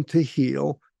come to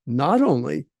heel, not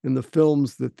only in the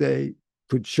films that they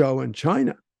could show in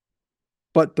China,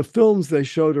 but the films they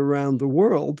showed around the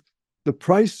world. The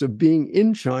price of being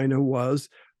in China was,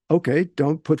 okay,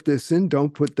 don't put this in,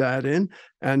 don't put that in.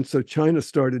 And so China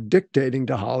started dictating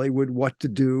to Hollywood what to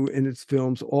do in its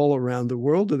films all around the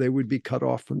world, or they would be cut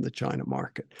off from the China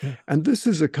market. Yeah. And this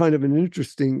is a kind of an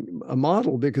interesting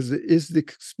model because it is the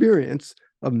experience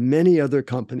of many other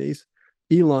companies.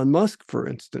 Elon Musk, for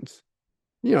instance,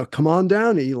 come on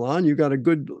down, Elon, you got a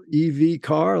good EV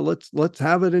car, let's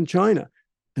have it in China.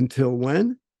 Until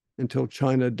when? Until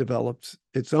China develops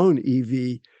its own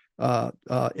EV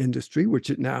industry, which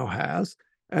it now has,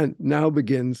 and now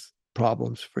begins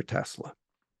problems for Tesla.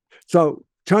 So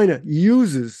China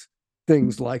uses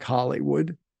things like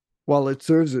Hollywood while it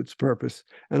serves its purpose.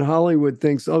 And Hollywood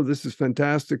thinks, oh, this is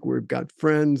fantastic. We've got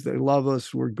friends. They love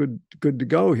us. We're good to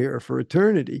go here for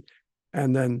eternity.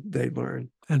 And then they learn.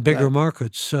 And bigger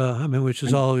markets, I mean, which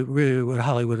is all really what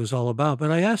Hollywood is all about.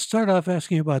 But I started off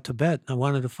asking you about Tibet. I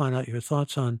wanted to find out your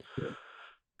thoughts on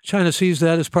China sees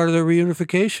that as part of their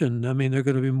reunification. I mean, they're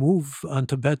going to be moved on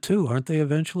Tibet too, aren't they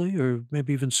eventually, or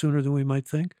maybe even sooner than we might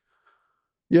think?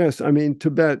 Yes, I mean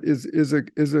Tibet is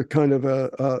a kind of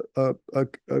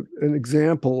an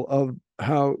example of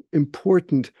how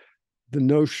important the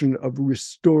notion of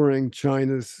restoring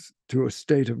China's to a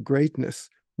state of greatness,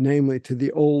 namely to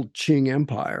the old Qing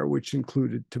Empire, which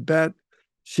included Tibet,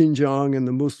 Xinjiang and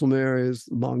the Muslim areas,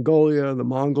 Mongolia, the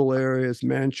Mongol areas,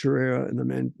 Manchuria and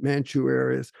the Manchu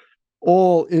areas,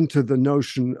 all into the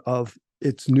notion of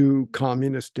its new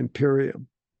communist imperium.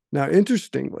 Now,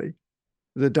 interestingly,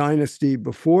 the dynasty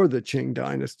before the Qing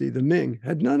dynasty, the Ming,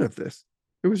 had none of this.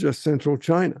 It was just central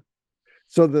China.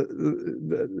 So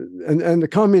and the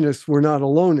communists were not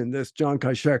alone in this. Chiang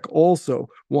Kai-shek also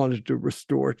wanted to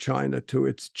restore China to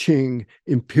its Qing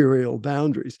imperial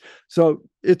boundaries. So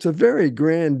it's a very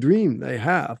grand dream they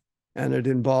have, and it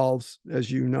involves,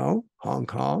 as you know, Hong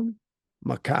Kong,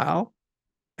 Macau,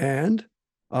 and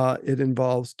it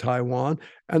involves Taiwan.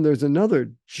 And there's another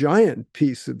giant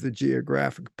piece of the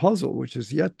geographic puzzle which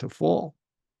is yet to fall,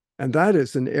 and that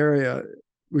is an area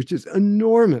which is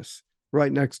enormous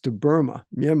right next to Burma,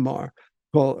 Myanmar,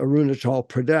 called Arunachal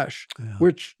Pradesh, Yeah.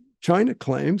 which China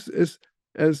claims is,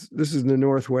 as this is in the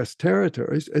Northwest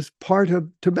Territories, as part of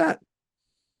Tibet.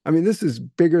 I mean, this is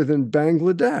bigger than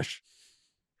Bangladesh.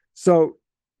 So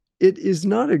it is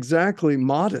not exactly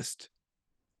modest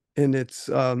in its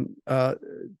the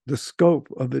scope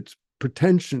of its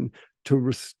pretension to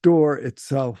restore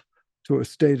itself to a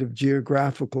state of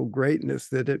geographical greatness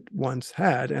that it once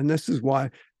had. And this is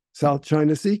why South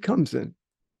China Sea comes in.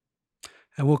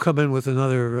 And we'll come in with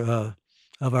another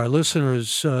of our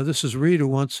listeners. This is Reed, who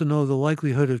wants to know the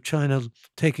likelihood of China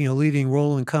taking a leading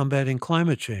role in combating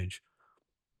climate change.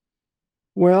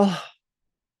 Well,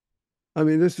 I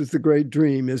mean, this is the great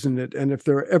dream, isn't it? And if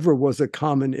there ever was a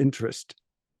common interest,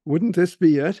 wouldn't this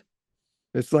be it?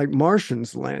 It's like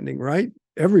Martians landing, right?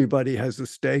 Everybody has a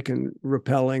stake in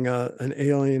repelling an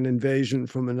alien invasion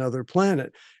from another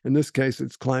planet. In this case,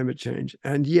 it's climate change.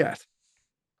 And yet,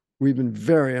 we've been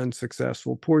very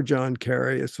unsuccessful. Poor John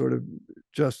Kerry has sort of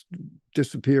just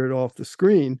disappeared off the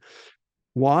screen.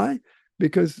 Why?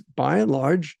 Because by and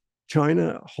large,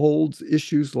 China holds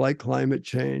issues like climate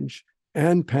change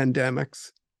and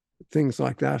pandemics, things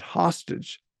like that,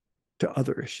 hostage to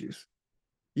other issues.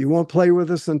 You won't play with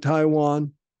us in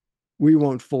Taiwan, we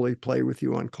won't fully play with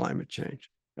you on climate change.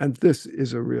 And this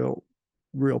is a real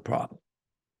problem.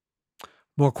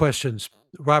 More questions.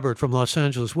 Robert from Los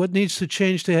Angeles. What needs to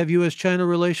change to have U.S. China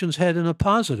relations head in a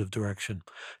positive direction?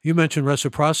 You mentioned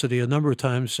reciprocity a number of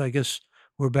times. I guess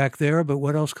we're back there, but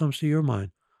what else comes to your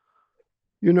mind?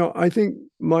 You know, I think,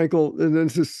 Michael, and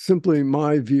this is simply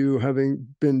my view, having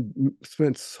been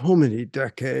spent so many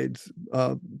decades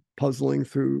puzzling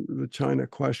through the China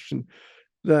question,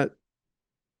 that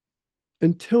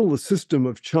until the system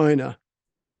of China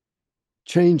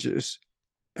changes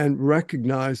and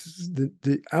recognizes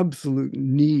the absolute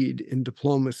need in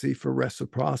diplomacy for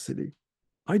reciprocity,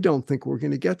 I don't think we're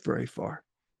going to get very far.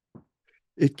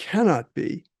 It cannot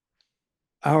be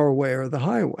our way or the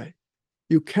highway.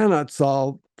 You cannot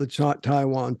solve the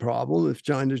Taiwan problem if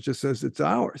China just says it's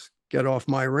ours. Get off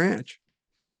my ranch.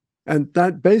 And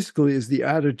that basically is the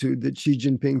attitude that Xi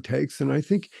Jinping takes. And I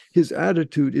think his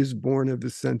attitude is born of a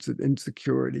sense of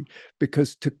insecurity,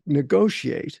 because to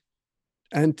negotiate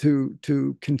and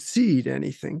to concede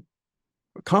anything,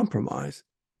 compromise,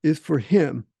 is for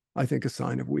him, I think, a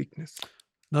sign of weakness.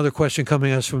 Another question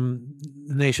coming us from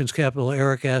the nation's capital.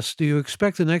 Eric asks, do you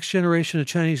expect the next generation of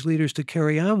Chinese leaders to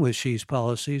carry on with Xi's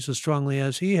policies as strongly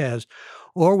as he has?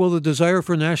 Or will the desire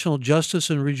for national justice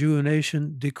and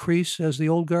rejuvenation decrease as the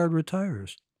old guard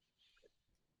retires?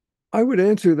 I would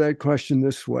answer that question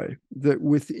this way, that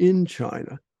within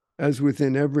China, as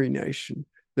within every nation,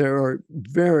 there are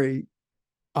very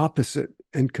opposite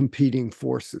and competing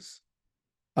forces.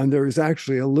 And there is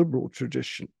actually a liberal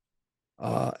tradition.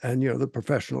 And, the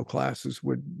professional classes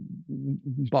would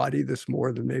embody this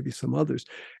more than maybe some others.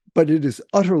 But it is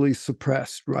utterly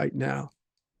suppressed right now.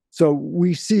 So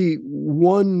we see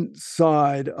one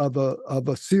side of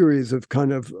a series of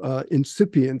kind of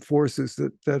incipient forces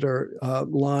that are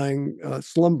lying,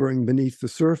 slumbering beneath the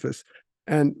surface.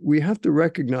 And we have to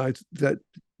recognize that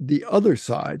the other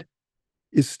side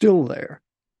is still there,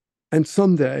 and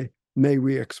someday may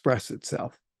re-express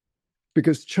itself.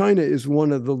 Because China is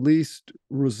one of the least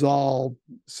resolved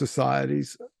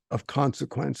societies of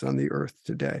consequence on the earth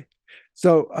today.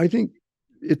 So I think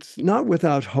it's not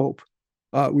without hope.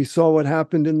 We saw what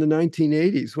happened in the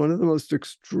 1980s, one of the most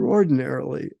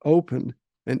extraordinarily open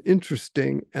and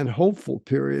interesting and hopeful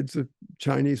periods of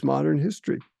Chinese modern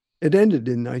history. It ended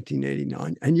in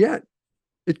 1989, and yet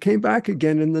it came back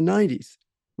again in the 90s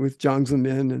with Jiang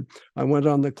Zemin. And I went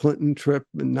on the Clinton trip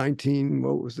in 99.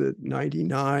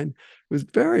 It was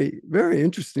very, very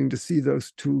interesting to see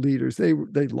those two leaders. They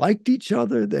liked each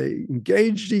other, they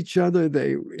engaged each other,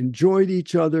 they enjoyed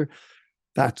each other.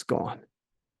 That's gone.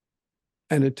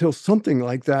 And until something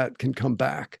like that can come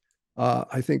back,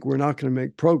 I think we're not going to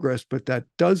make progress. But that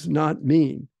does not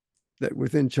mean that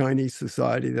within Chinese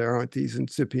society there aren't these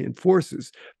incipient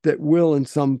forces that will in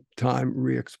some time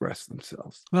re-express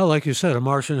themselves. Well, like you said, a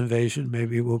Martian invasion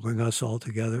maybe will bring us all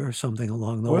together or something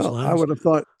along those Well, lines. I would have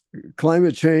thought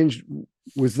climate change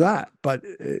was that, but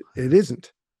it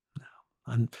isn't.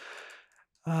 And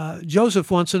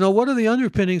Joseph wants to know, what are the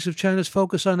underpinnings of China's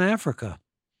focus on Africa?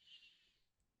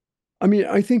 I mean,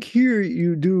 I think here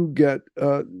you do get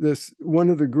this one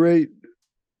of the great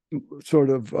sort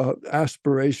of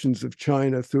aspirations of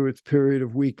China through its period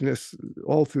of weakness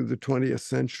all through the 20th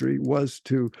century was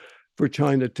for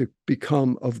China to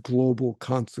become of global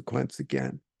consequence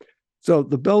again. So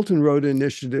the Belt and Road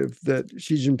Initiative that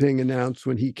Xi Jinping announced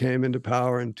when he came into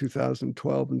power in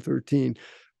 2012 and 13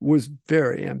 was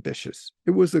very ambitious.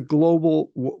 It was a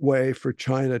global way for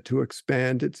China to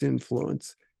expand its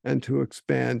influence and to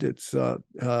expand its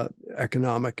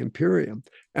economic imperium.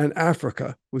 And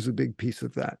Africa was a big piece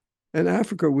of that. And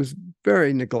Africa was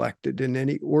very neglected in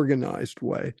any organized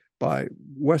way by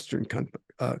Western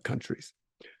countries.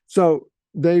 So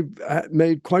they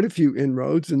made quite a few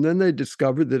inroads, and then they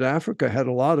discovered that Africa had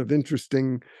a lot of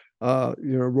interesting,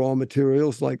 raw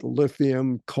materials like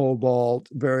lithium, cobalt,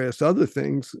 various other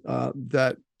things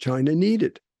that China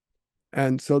needed.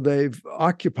 And so they've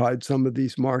occupied some of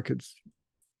these markets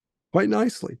quite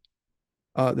nicely.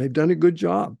 They've done a good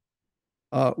job.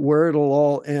 Where it'll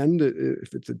all end,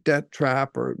 if it's a debt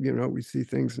trap, or we see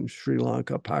things in Sri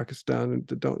Lanka, Pakistan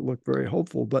that don't look very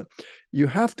hopeful, but you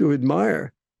have to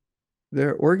admire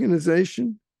their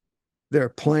organization, their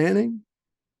planning,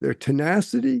 their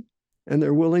tenacity, and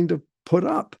they're willing to put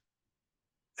up.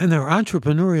 And their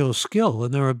entrepreneurial skill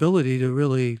and their ability to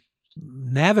really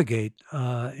navigate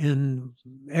in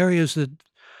areas that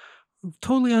are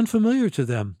totally unfamiliar to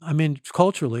them. I mean,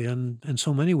 culturally and in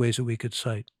so many ways that we could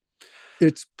cite.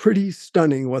 It's pretty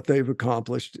stunning what they've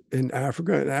accomplished in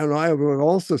Africa, and I would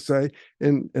also say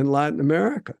in Latin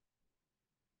America.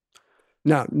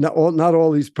 Now, not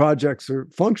all these projects are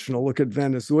functional. Look at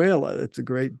Venezuela; it's a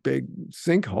great big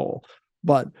sinkhole.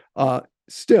 But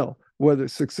still, whether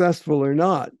successful or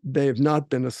not, they have not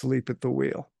been asleep at the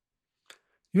wheel.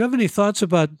 You have any thoughts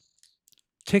about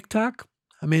TikTok?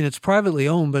 I mean, it's privately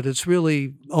owned, but it's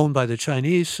really owned by the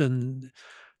Chinese, and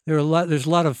there's a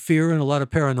lot of fear and a lot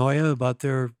of paranoia about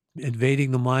their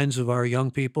invading the minds of our young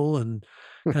people and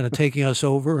kind of taking us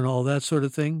over and all that sort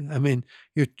of thing. I mean,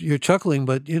 you're chuckling,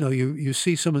 but you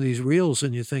see some of these reels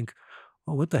and you think,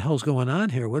 "Oh, what the hell's going on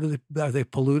here? What are they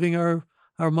polluting our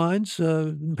minds?"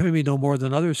 Maybe no more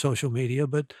than other social media,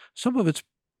 but some of it's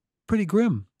pretty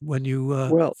grim when you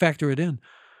Well, factor it in.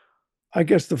 I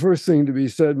guess the first thing to be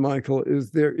said, Michael,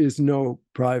 is there is no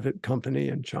private company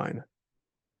in China.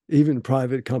 Even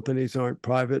private companies aren't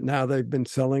private. Now they've been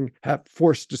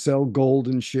forced to sell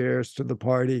golden shares to the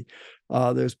party.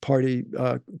 There's party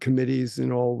committees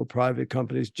in all the private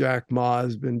companies. Jack Ma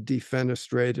has been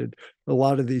defenestrated. A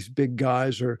lot of these big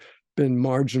guys are been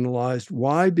marginalized.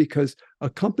 Why? Because a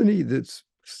company that's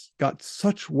got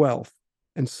such wealth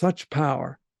and such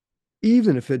power,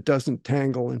 even if it doesn't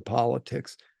tangle in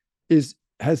politics,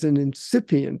 has an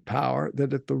incipient power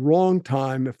that at the wrong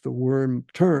time, if the worm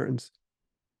turns,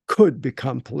 could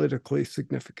become politically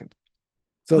significant.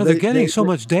 So Well, they're getting so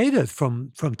much data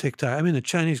from TikTok. I mean, the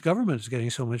Chinese government is getting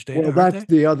so much data, well, aren't that's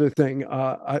they? the other thing.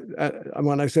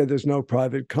 When I say there's no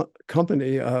private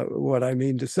company, what I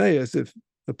mean to say is if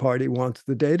the party wants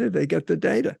the data, they get the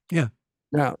data. Yeah.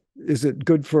 Now, is it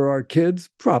good for our kids?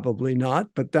 Probably not,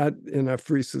 but that in a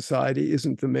free society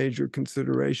isn't the major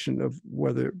consideration of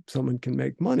whether someone can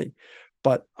make money.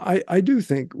 But I do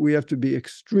think we have to be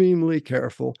extremely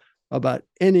careful about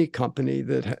any company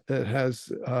that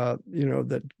has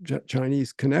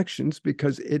Chinese connections,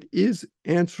 because it is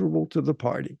answerable to the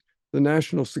party. The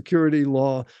national security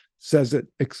law says it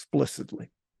explicitly.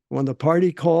 When the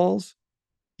party calls,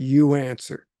 you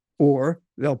answer, or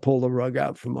they'll pull the rug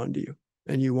out from under you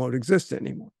and you won't exist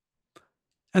anymore.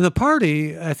 And the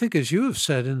party, I think, as you have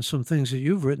said in some things that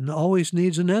you've written, always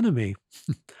needs an enemy.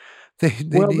 They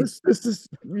Well, need. this is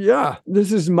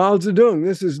this is Mao Zedong.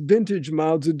 This is vintage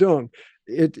Mao Zedong.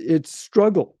 It's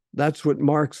struggle. That's what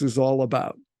Marx is all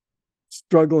about.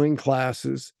 Struggling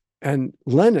classes. And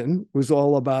Lenin was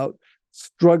all about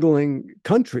struggling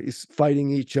countries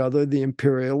fighting each other, the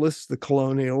imperialists, the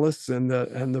colonialists,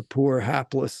 and the poor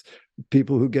hapless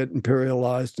people who get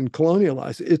imperialized and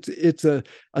colonialized. It's a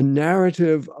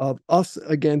narrative of us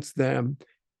against them,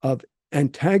 of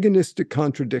antagonistic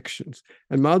contradictions.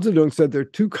 And Mao Zedong said there are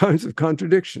two kinds of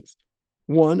contradictions.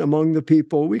 One, among the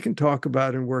people, we can talk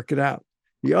about and work it out.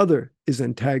 The other is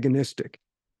antagonistic.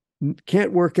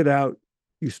 Can't work it out.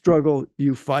 You struggle,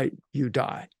 you fight, you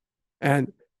die.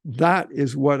 And that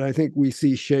is what I think we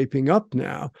see shaping up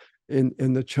now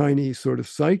in the Chinese sort of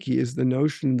psyche, is the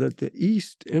notion that the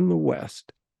East and the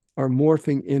West are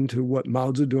morphing into what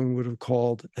Mao Zedong would have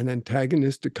called an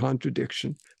antagonistic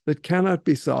contradiction that cannot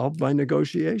be solved by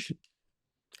negotiation.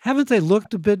 Haven't they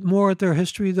looked a bit more at their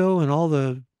history, though, and all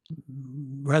the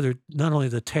rather not only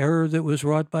the terror that was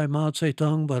wrought by Mao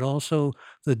Zedong, but also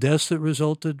the deaths that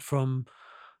resulted from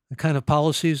the kind of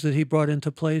policies that he brought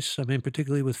into place? I mean,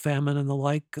 particularly with famine and the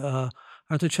like.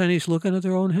 Aren't the Chinese looking at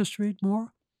their own history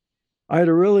more? I had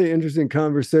a really interesting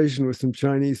conversation with some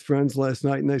Chinese friends last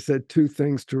night, and they said two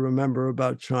things to remember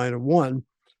about China. One,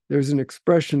 there's an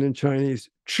expression in Chinese,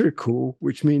 吃苦,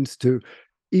 which means to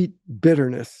eat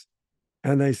bitterness.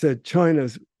 And they said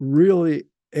China's really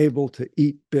able to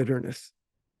eat bitterness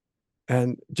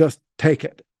and just take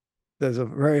it. There's a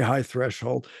very high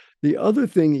threshold. The other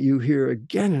thing you hear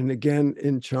again and again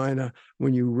in China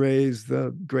when you raise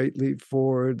the Great Leap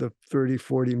Forward, the 30,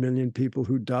 40 million people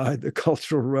who died, the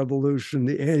Cultural Revolution,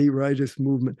 the anti-rightist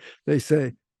movement, they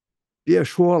say, "别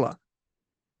说了,"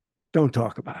 don't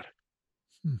talk about it.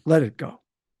 Hmm. Let it go.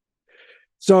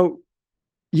 So,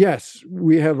 yes,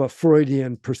 we have a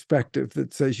Freudian perspective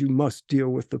that says you must deal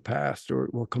with the past or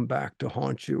it will come back to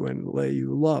haunt you and lay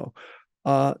you low.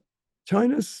 Uh,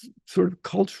 China's sort of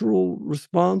cultural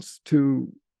response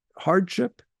to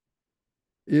hardship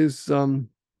is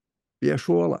别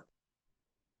说了.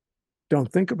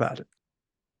 Don't think about it.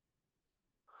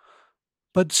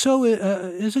 But so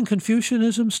isn't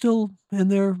Confucianism still in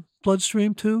their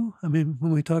bloodstream too? I mean,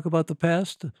 when we talk about the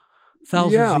past,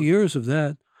 thousands Yeah, of years of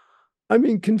that. I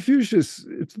mean, Confucius,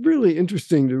 it's really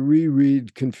interesting to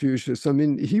reread Confucius. I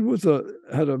mean, he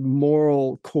had a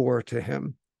moral core to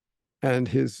him and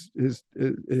his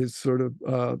sort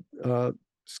of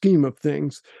scheme of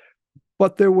things.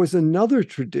 But there was another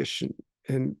tradition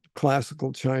in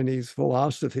classical Chinese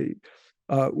philosophy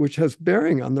which has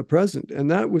bearing on the present,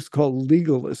 and that was called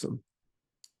legalism.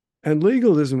 And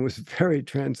legalism was very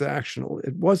transactional.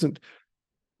 It wasn't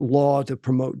law to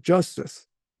promote justice,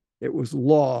 it was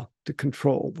law to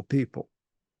control the people.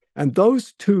 And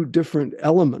those two different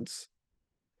elements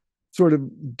sort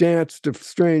of danced a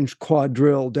strange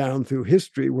quadrille down through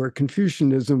history where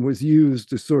Confucianism was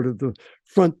used as sort of the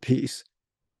front piece,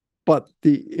 but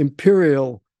the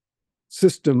imperial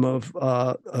system of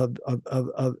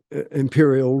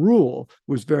imperial rule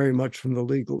was very much from the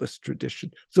legalist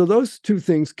tradition. So those two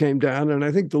things came down, and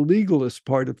I think the legalist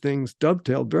part of things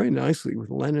dovetailed very nicely with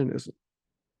Leninism.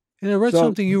 And I read So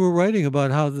something you were writing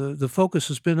about how the focus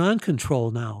has been on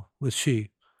control now with Xi.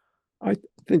 I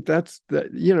think that's that,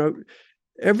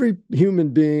 every human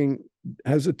being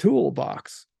has a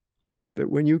toolbox that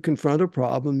when you confront a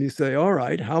problem, you say, all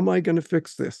right, how am I going to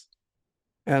fix this?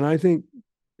 And I think,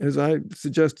 as I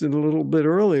suggested a little bit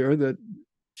earlier, that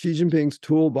Xi Jinping's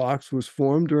toolbox was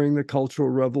formed during the Cultural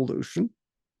Revolution.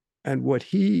 And what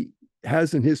he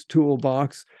has in his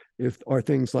toolbox are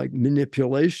things like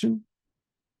manipulation,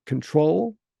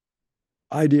 control,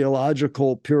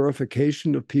 ideological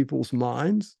purification of people's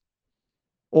minds,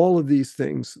 all of these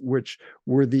things, which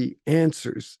were the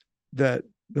answers that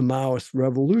the Maoist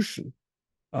revolution,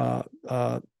 had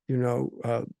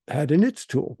in its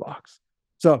toolbox.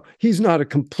 So he's not a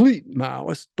complete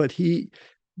Maoist, but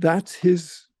that's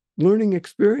his learning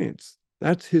experience.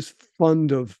 That's his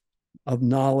fund of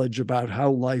knowledge about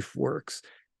how life works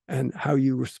and how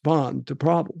you respond to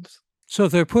problems. So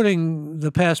if they're putting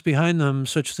the past behind them,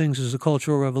 such things as the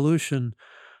Cultural Revolution,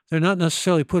 they're not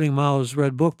necessarily putting Mao's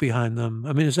Red Book behind them.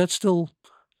 I mean, is that still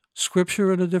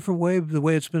scripture in a different way, the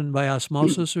way it's been by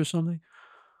osmosis or something?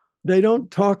 They don't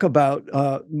talk about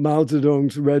Mao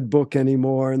Zedong's Red Book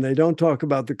anymore, and they don't talk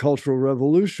about the Cultural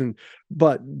Revolution,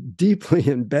 but deeply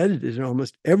embedded in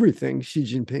almost everything Xi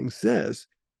Jinping says,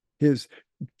 his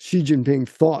Xi Jinping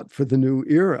thought for the new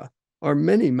era, are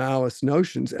many Maoist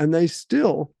notions, and they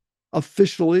still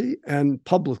officially and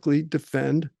publicly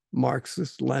defend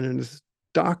Marxist Leninist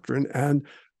doctrine, and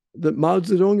that Mao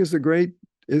Zedong is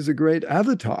a great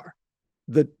avatar,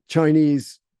 the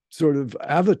Chinese sort of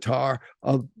avatar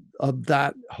of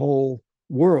that whole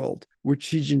world, which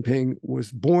Xi Jinping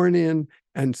was born in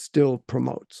and still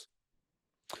promotes.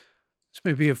 This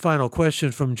may be a final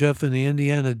question from Jeff in the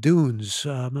Indiana Dunes.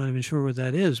 I'm not even sure what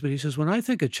that is, but he says, when I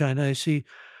think of China, I see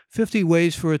 50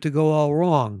 ways for it to go all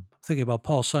wrong. I'm thinking about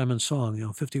Paul Simon's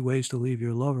song, 50 ways to leave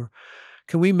your lover.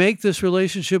 Can we make this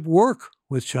relationship work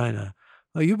with China?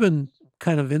 You've been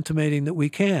kind of intimating that we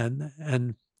can,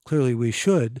 and clearly we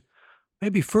should.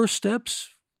 Maybe first steps,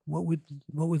 what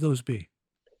would those be?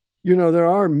 There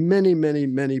are many, many,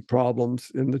 many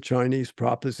problems in the Chinese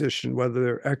proposition, whether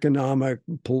they're economic,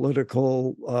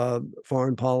 political,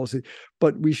 foreign policy,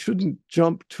 but we shouldn't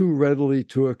jump too readily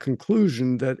to a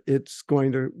conclusion that it's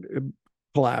going to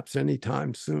collapse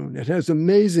anytime soon. It has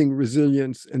amazing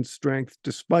resilience and strength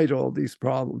despite all these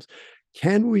problems.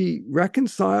 Can we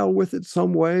reconcile with it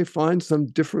some way, find some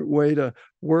different way to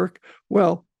work?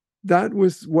 Well, that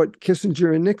was what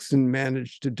Kissinger and Nixon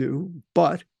managed to do,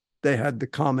 but they had the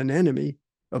common enemy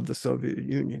of the Soviet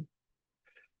Union.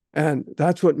 And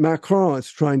that's what Macron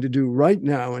is trying to do right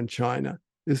now in China,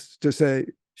 is to say,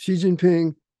 Xi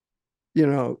Jinping,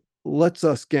 let's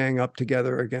us gang up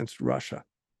together against Russia.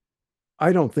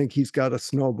 I don't think he's got a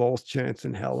snowball's chance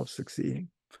in hell of succeeding.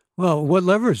 Well, what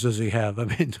levers does he have? I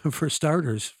mean, for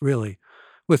starters, really,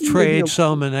 with Maybe trade,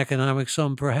 some, and economic,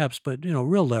 some perhaps, but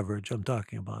real leverage. I'm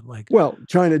talking about, like. Well,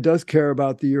 China does care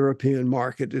about the European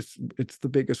market. It's the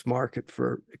biggest market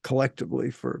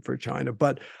collectively for China.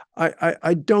 But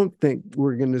I don't think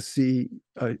we're going to see,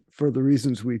 for the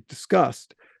reasons we've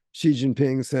discussed, Xi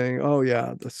Jinping saying, "Oh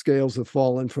yeah, the scales have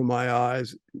fallen from my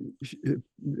eyes.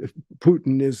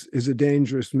 Putin is a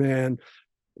dangerous man.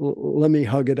 Let me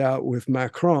hug it out with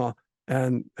Macron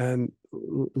and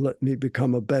let me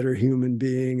become a better human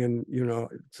being," and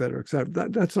et cetera, et cetera.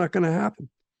 That's not going to happen.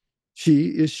 She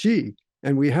is she,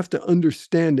 and we have to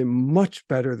understand him much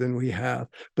better than we have.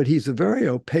 But he's a very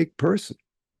opaque person.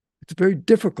 It's very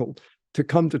difficult to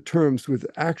come to terms with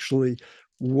actually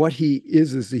what he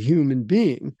is as a human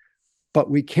being. But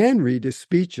we can read his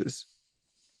speeches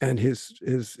and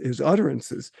his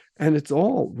utterances, and it's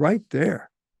all right there.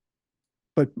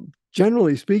 But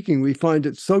generally speaking, we find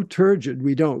it so turgid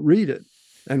we don't read it.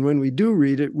 And when we do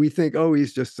read it, we think, oh,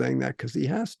 he's just saying that because he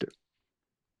has to.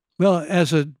 Well,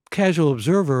 as a casual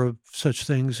observer of such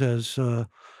things as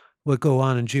what go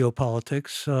on in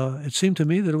geopolitics, it seemed to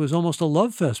me that it was almost a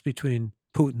love fest between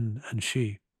Putin and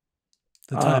Xi,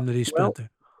 the time that he spent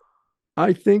there.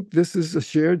 I think this is a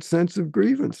shared sense of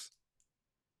grievance.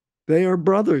 They are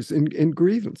brothers in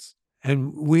grievance.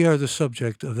 And we are the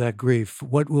subject of that grief.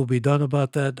 What will be done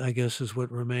about that, I guess, is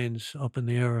what remains up in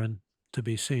the air and to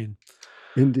be seen.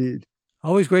 Indeed.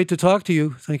 Always great to talk to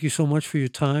you. Thank you so much for your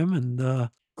time. And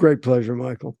great pleasure,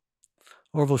 Michael.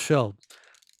 Orville Schell.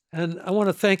 And I want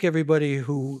to thank everybody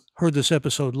who heard this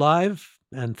episode live,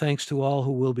 and thanks to all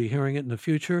who will be hearing it in the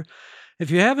future. If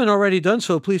you haven't already done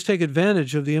so, please take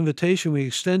advantage of the invitation we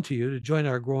extend to you to join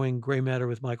our growing Gray Matter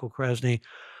with Michael Krasny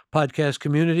podcast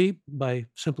community by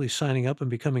simply signing up and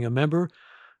becoming a member.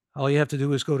 All you have to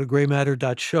do is go to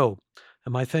graymatter.show.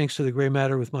 And my thanks to the Gray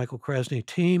Matter with Michael Krasny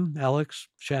team, Alex,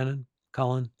 Shannon,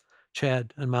 Colin,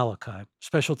 Chad, and Malachi.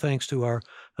 Special thanks to our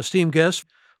esteemed guest,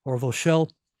 Orville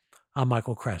Schell. I'm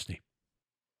Michael Krasny.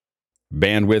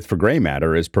 Bandwidth for Gray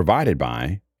Matter is provided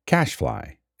by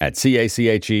CashFly at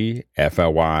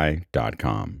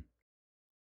CACHEFLY.com.